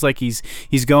feels like he's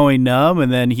going numb,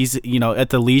 and then he's, you know, at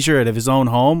the leisure of his own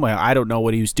home. I don't know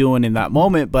what he was doing in that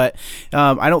moment, but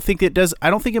I don't think it does.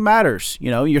 I don't think it matters. You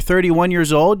know, you're 31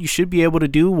 years old. You should be able to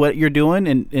do what you're doing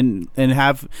and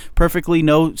have perfectly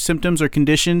no symptoms or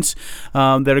conditions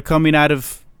that are coming out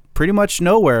of pretty much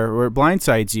nowhere, or it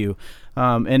blindsides you.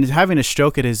 And having a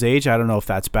stroke at his age, I don't know if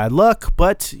that's bad luck,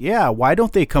 but yeah, why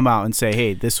don't they come out and say,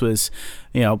 hey, this was,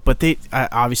 but they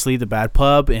obviously the bad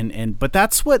pub, but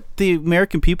that's what the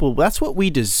American people, that's what we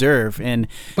deserve. And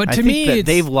but I to think me, that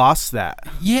they've lost that.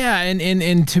 Yeah,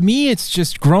 and to me, it's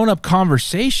just grown up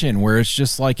conversation where it's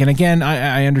just like, and again,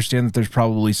 I understand that there's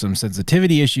probably some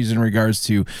sensitivity issues in regards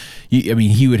to, I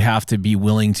mean, he would have to be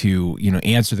willing to,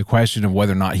 answer the question of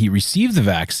whether or not he received the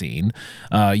vaccine,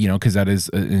 because that is,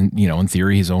 in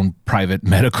theory, his own private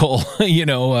medical,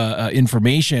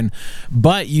 information.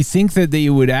 But you think that they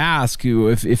would ask you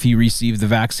if he received the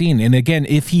vaccine. And again,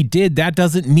 if he did, that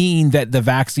doesn't mean that the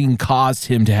vaccine caused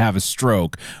him to have a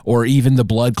stroke or even the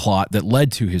blood clot that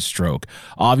led to his stroke.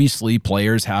 Obviously,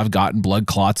 players have gotten blood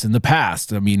clots in the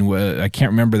past. I mean, I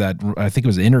can't remember that. I think it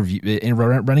was an interview,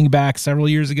 running back several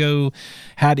years ago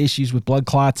had issues with blood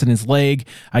clots in his leg.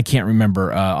 I can't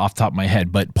remember off the top of my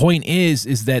head. But point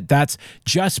is that that's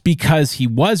just because he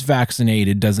was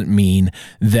vaccinated doesn't mean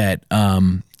that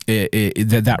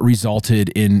that resulted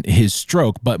in his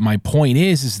stroke. But my point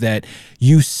is that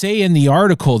you say in the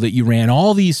article that you ran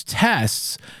all these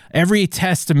tests, every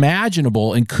test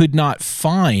imaginable, and could not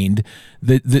find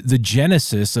the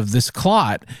genesis of this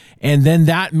clot. And then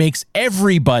that makes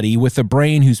everybody with a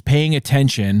brain who's paying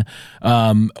attention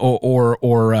has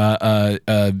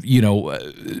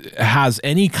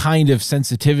any kind of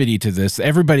sensitivity to this,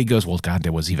 everybody goes, well, God,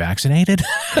 was he vaccinated?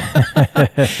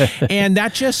 And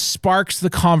that just sparks the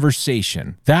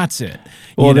conversation. That's it.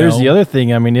 Well, there's the other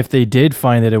thing. I mean, if they did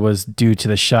find that it was due to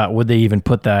the shot, would they even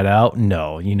put that out?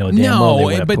 No.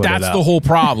 But that's the whole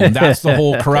problem. That's the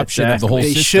whole corruption of the whole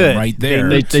system right there.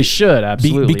 They should,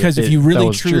 absolutely. Because if you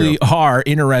really truly are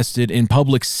interested in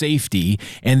public safety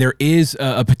and there is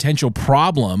a potential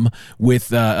problem with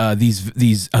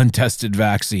these untested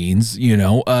vaccines,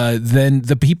 then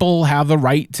the people have the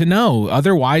right to know.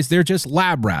 Otherwise, they're just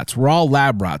lab rats. We're all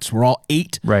lab rats. We're all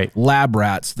 8 lab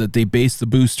rats that they base the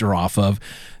booster off of.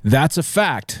 That's a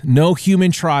fact. No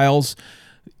human trials.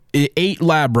 8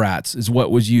 lab rats is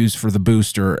what was used for the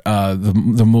booster,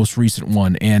 the most recent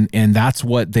one, and that's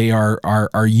what they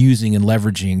are using and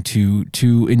leveraging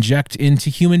to inject into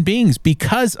human beings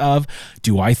because of.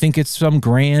 Do I think it's some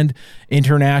grand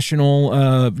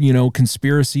international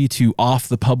conspiracy to off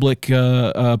the public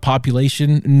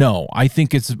population? No, I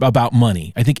think it's about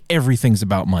money. I think everything's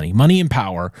about money and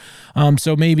power.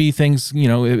 So maybe things,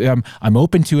 I'm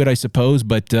open to it, I suppose,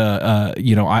 but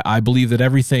I believe that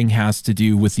everything has to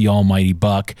do with the almighty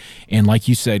buck. And like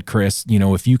you said, Chris,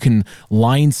 if you can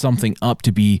line something up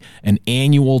to be an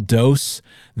annual dose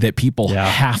that people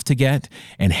have to get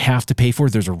and have to pay for,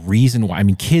 there's a reason why. I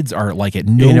mean, kids are like at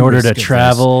no risk. In order to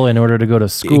travel, in order to go to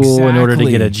school, in order to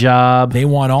get a job. They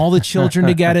want all the children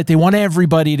to get it. They want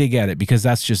everybody to get it because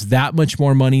that's just that much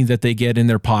more money that they get in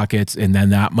their pockets and then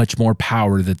that much more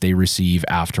power that they receive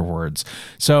afterwards.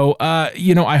 So,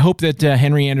 I hope that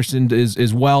Henry Anderson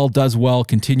does well,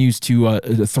 continues to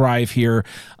thrive here.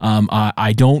 I'm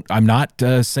not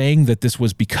saying that this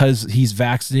was because he's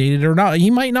vaccinated or not.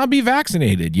 He might not be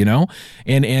vaccinated.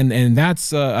 And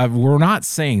that's we're not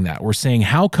saying that. We're saying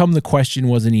how come the question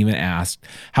wasn't even asked?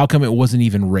 How come it wasn't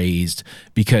even raised?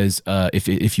 Because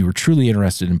if you were truly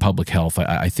interested in public health,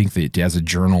 I think that as a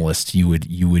journalist you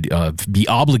would be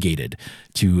obligated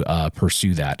to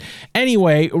pursue that.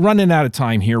 Anyway, running out of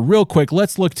time here. Real quick,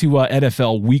 let's look to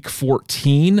NFL Week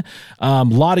 14. A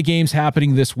lot of games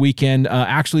happening this weekend.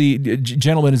 Actually,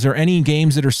 gentlemen, is there any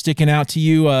games that are sticking out to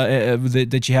you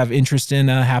that you have interest in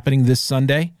happening this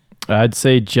Sunday? I'd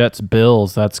say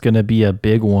Jets-Bills. That's going to be a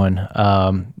big one.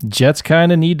 Jets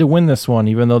kind of need to win this one,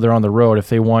 even though they're on the road. If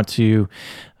they want to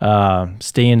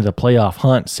stay into the playoff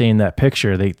hunt, stay in that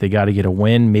picture, they got to get a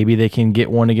win. Maybe they can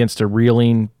get one against a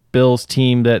reeling Bills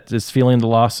team that is feeling the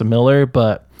loss of Miller,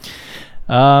 but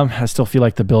I still feel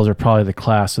like the Bills are probably the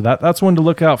class. So that's one to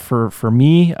look out for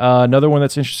me. Another one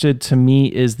that's interested to me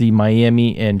is the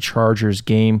Miami and Chargers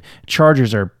game.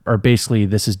 Chargers are basically,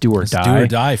 this is do or die. Do or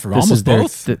die for almost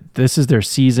both. This is their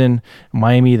season.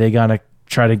 Miami, they got to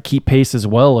try to keep pace as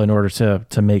well in order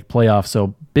to make playoffs.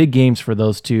 So big games for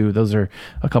those two. Those are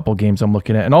a couple games I'm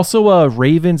looking at. And also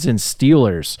Ravens and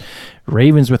Steelers.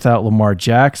 Ravens without Lamar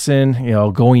Jackson,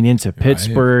 going into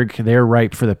Pittsburgh, they're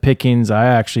ripe for the pickings. I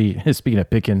actually, speaking of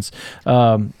pickings,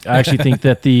 I actually think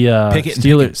that the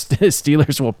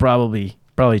Steelers will probably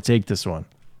take this one.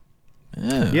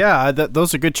 Yeah,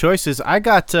 those are good choices. I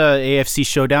got AFC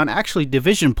Showdown, actually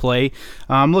division play.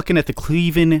 I'm looking at the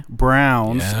Cleveland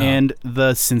Browns and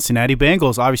the Cincinnati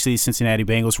Bengals. Obviously, the Cincinnati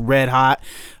Bengals, red hot,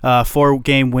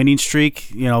 4-game winning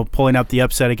streak, pulling up the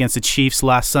upset against the Chiefs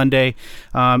last Sunday.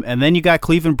 And then you got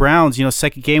Cleveland Browns,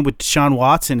 second game with Deshaun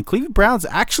Watson. Cleveland Browns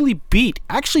actually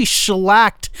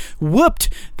shellacked, whooped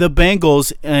the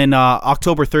Bengals in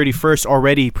October 31st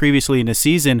already previously in the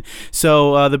season.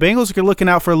 So the Bengals are looking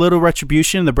out for a little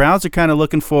retribution. The Browns are kind of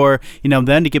looking for,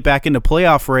 them to get back into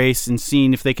playoff race and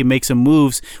seeing if they can make some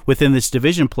moves within this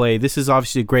division play. This is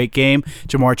obviously a great game.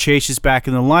 Jamar Chase is back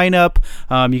in the lineup.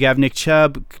 You have Nick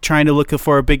Chubb trying to look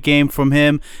for a big game from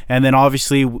him. And then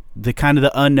obviously the kind of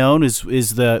the unknown is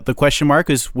the question mark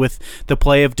is with the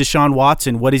play of Deshaun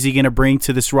Watson. What is he going to bring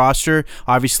to this roster?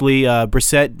 Obviously,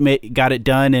 Brissett got it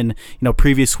done in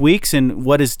previous weeks. And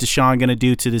what is Deshaun going to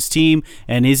do to this team?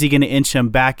 And is he going to inch him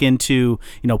back into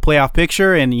playoff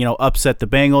picture and upset the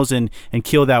Bengals and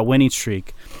kill that winning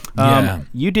streak?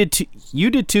 You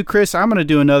did too, Chris. I'm going to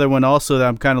do another one also that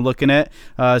I'm kind of looking at.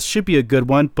 Should be a good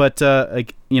one, but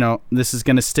this is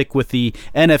going to stick with the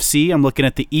NFC. I'm looking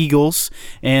at the Eagles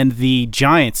and the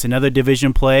Giants, another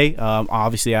division play,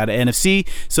 obviously out of NFC.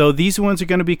 So these ones are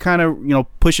going to be kind of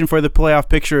pushing for the playoff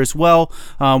picture as well.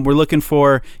 We're looking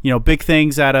for big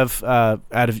things out of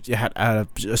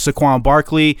Saquon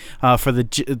Barkley for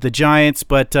the Giants,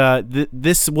 but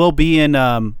this will be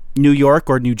in New York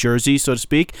or New Jersey, so to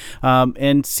speak,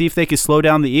 and see if they can slow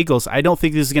down the Eagles. I don't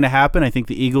think this is going to happen. I think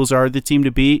the Eagles are the team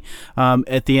to beat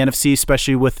at the NFC,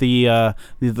 especially with the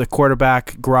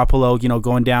quarterback Garoppolo,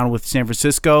 going down with San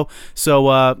Francisco.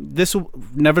 So this,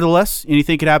 nevertheless,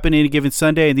 anything could happen any given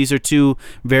Sunday, and these are two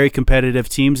very competitive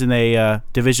teams in a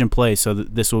division play. So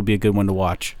this will be a good one to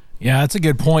watch. Yeah, that's a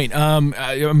good point. I'm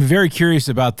very curious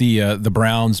about the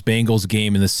Browns-Bengals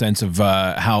game in the sense of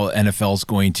how NFL's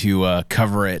going to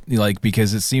cover it,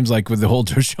 because it seems like with the whole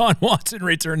Deshaun Watson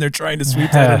return, they're trying to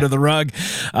sweep that under the rug.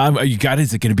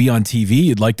 Is it going to be on TV?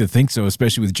 You'd like to think so,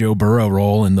 especially with Joe Burrow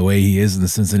rolling the way he is in the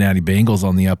Cincinnati Bengals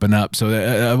on the up and up. So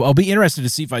I'll be interested to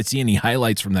see if I see any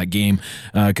highlights from that game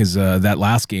because that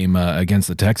last game against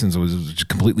the Texans was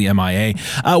completely MIA.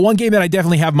 One game that I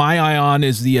definitely have my eye on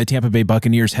is the Tampa Bay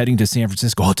Buccaneers heading to San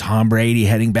Francisco. Tom Brady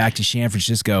heading back to San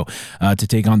Francisco to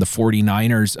take on the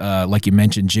 49ers. Like you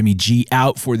mentioned, Jimmy G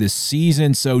out for this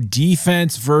season. So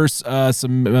defense versus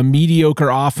some mediocre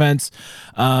offense.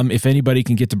 If anybody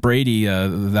can get to Brady,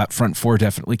 that front four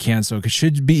definitely can. So it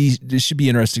should be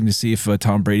interesting to see if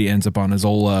Tom Brady ends up on his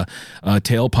old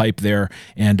tailpipe there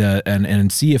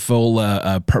and see if old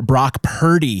Brock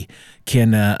Purdy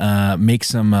can make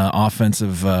some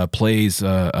offensive plays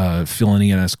filling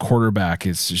in as quarterback.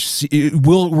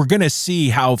 We're going to see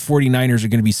how 49ers are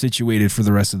going to be situated for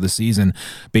the rest of the season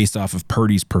based off of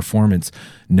Purdy's performance,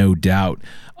 no doubt.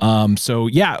 It's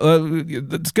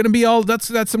going to be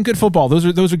that's some good football.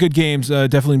 Those are good games.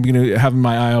 Definitely going to have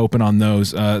my eye open on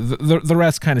those. The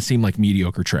rest kind of seem like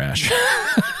mediocre trash.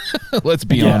 Let's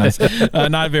be honest.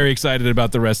 Not very excited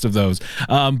about the rest of those.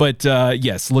 But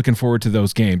yes, looking forward to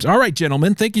those games. All right,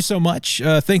 gentlemen, thank you so much.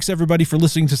 Thanks, everybody, for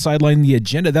listening to Sideline the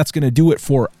Agenda. That's going to do it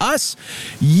for us.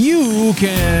 You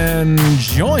can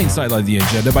join Sideline the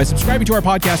Agenda by subscribing to our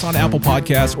podcast on Apple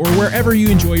Podcasts or wherever you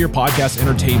enjoy your podcast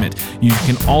entertainment. You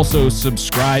can also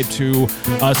subscribe to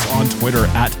us on Twitter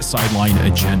at Sideline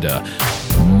Agenda.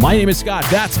 My name is Scott.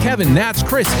 That's Kevin. That's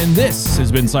Chris. And this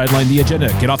has been Sideline the Agenda.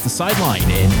 Get off the sideline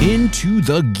and into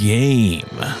the game.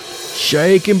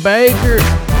 Shake and Baker.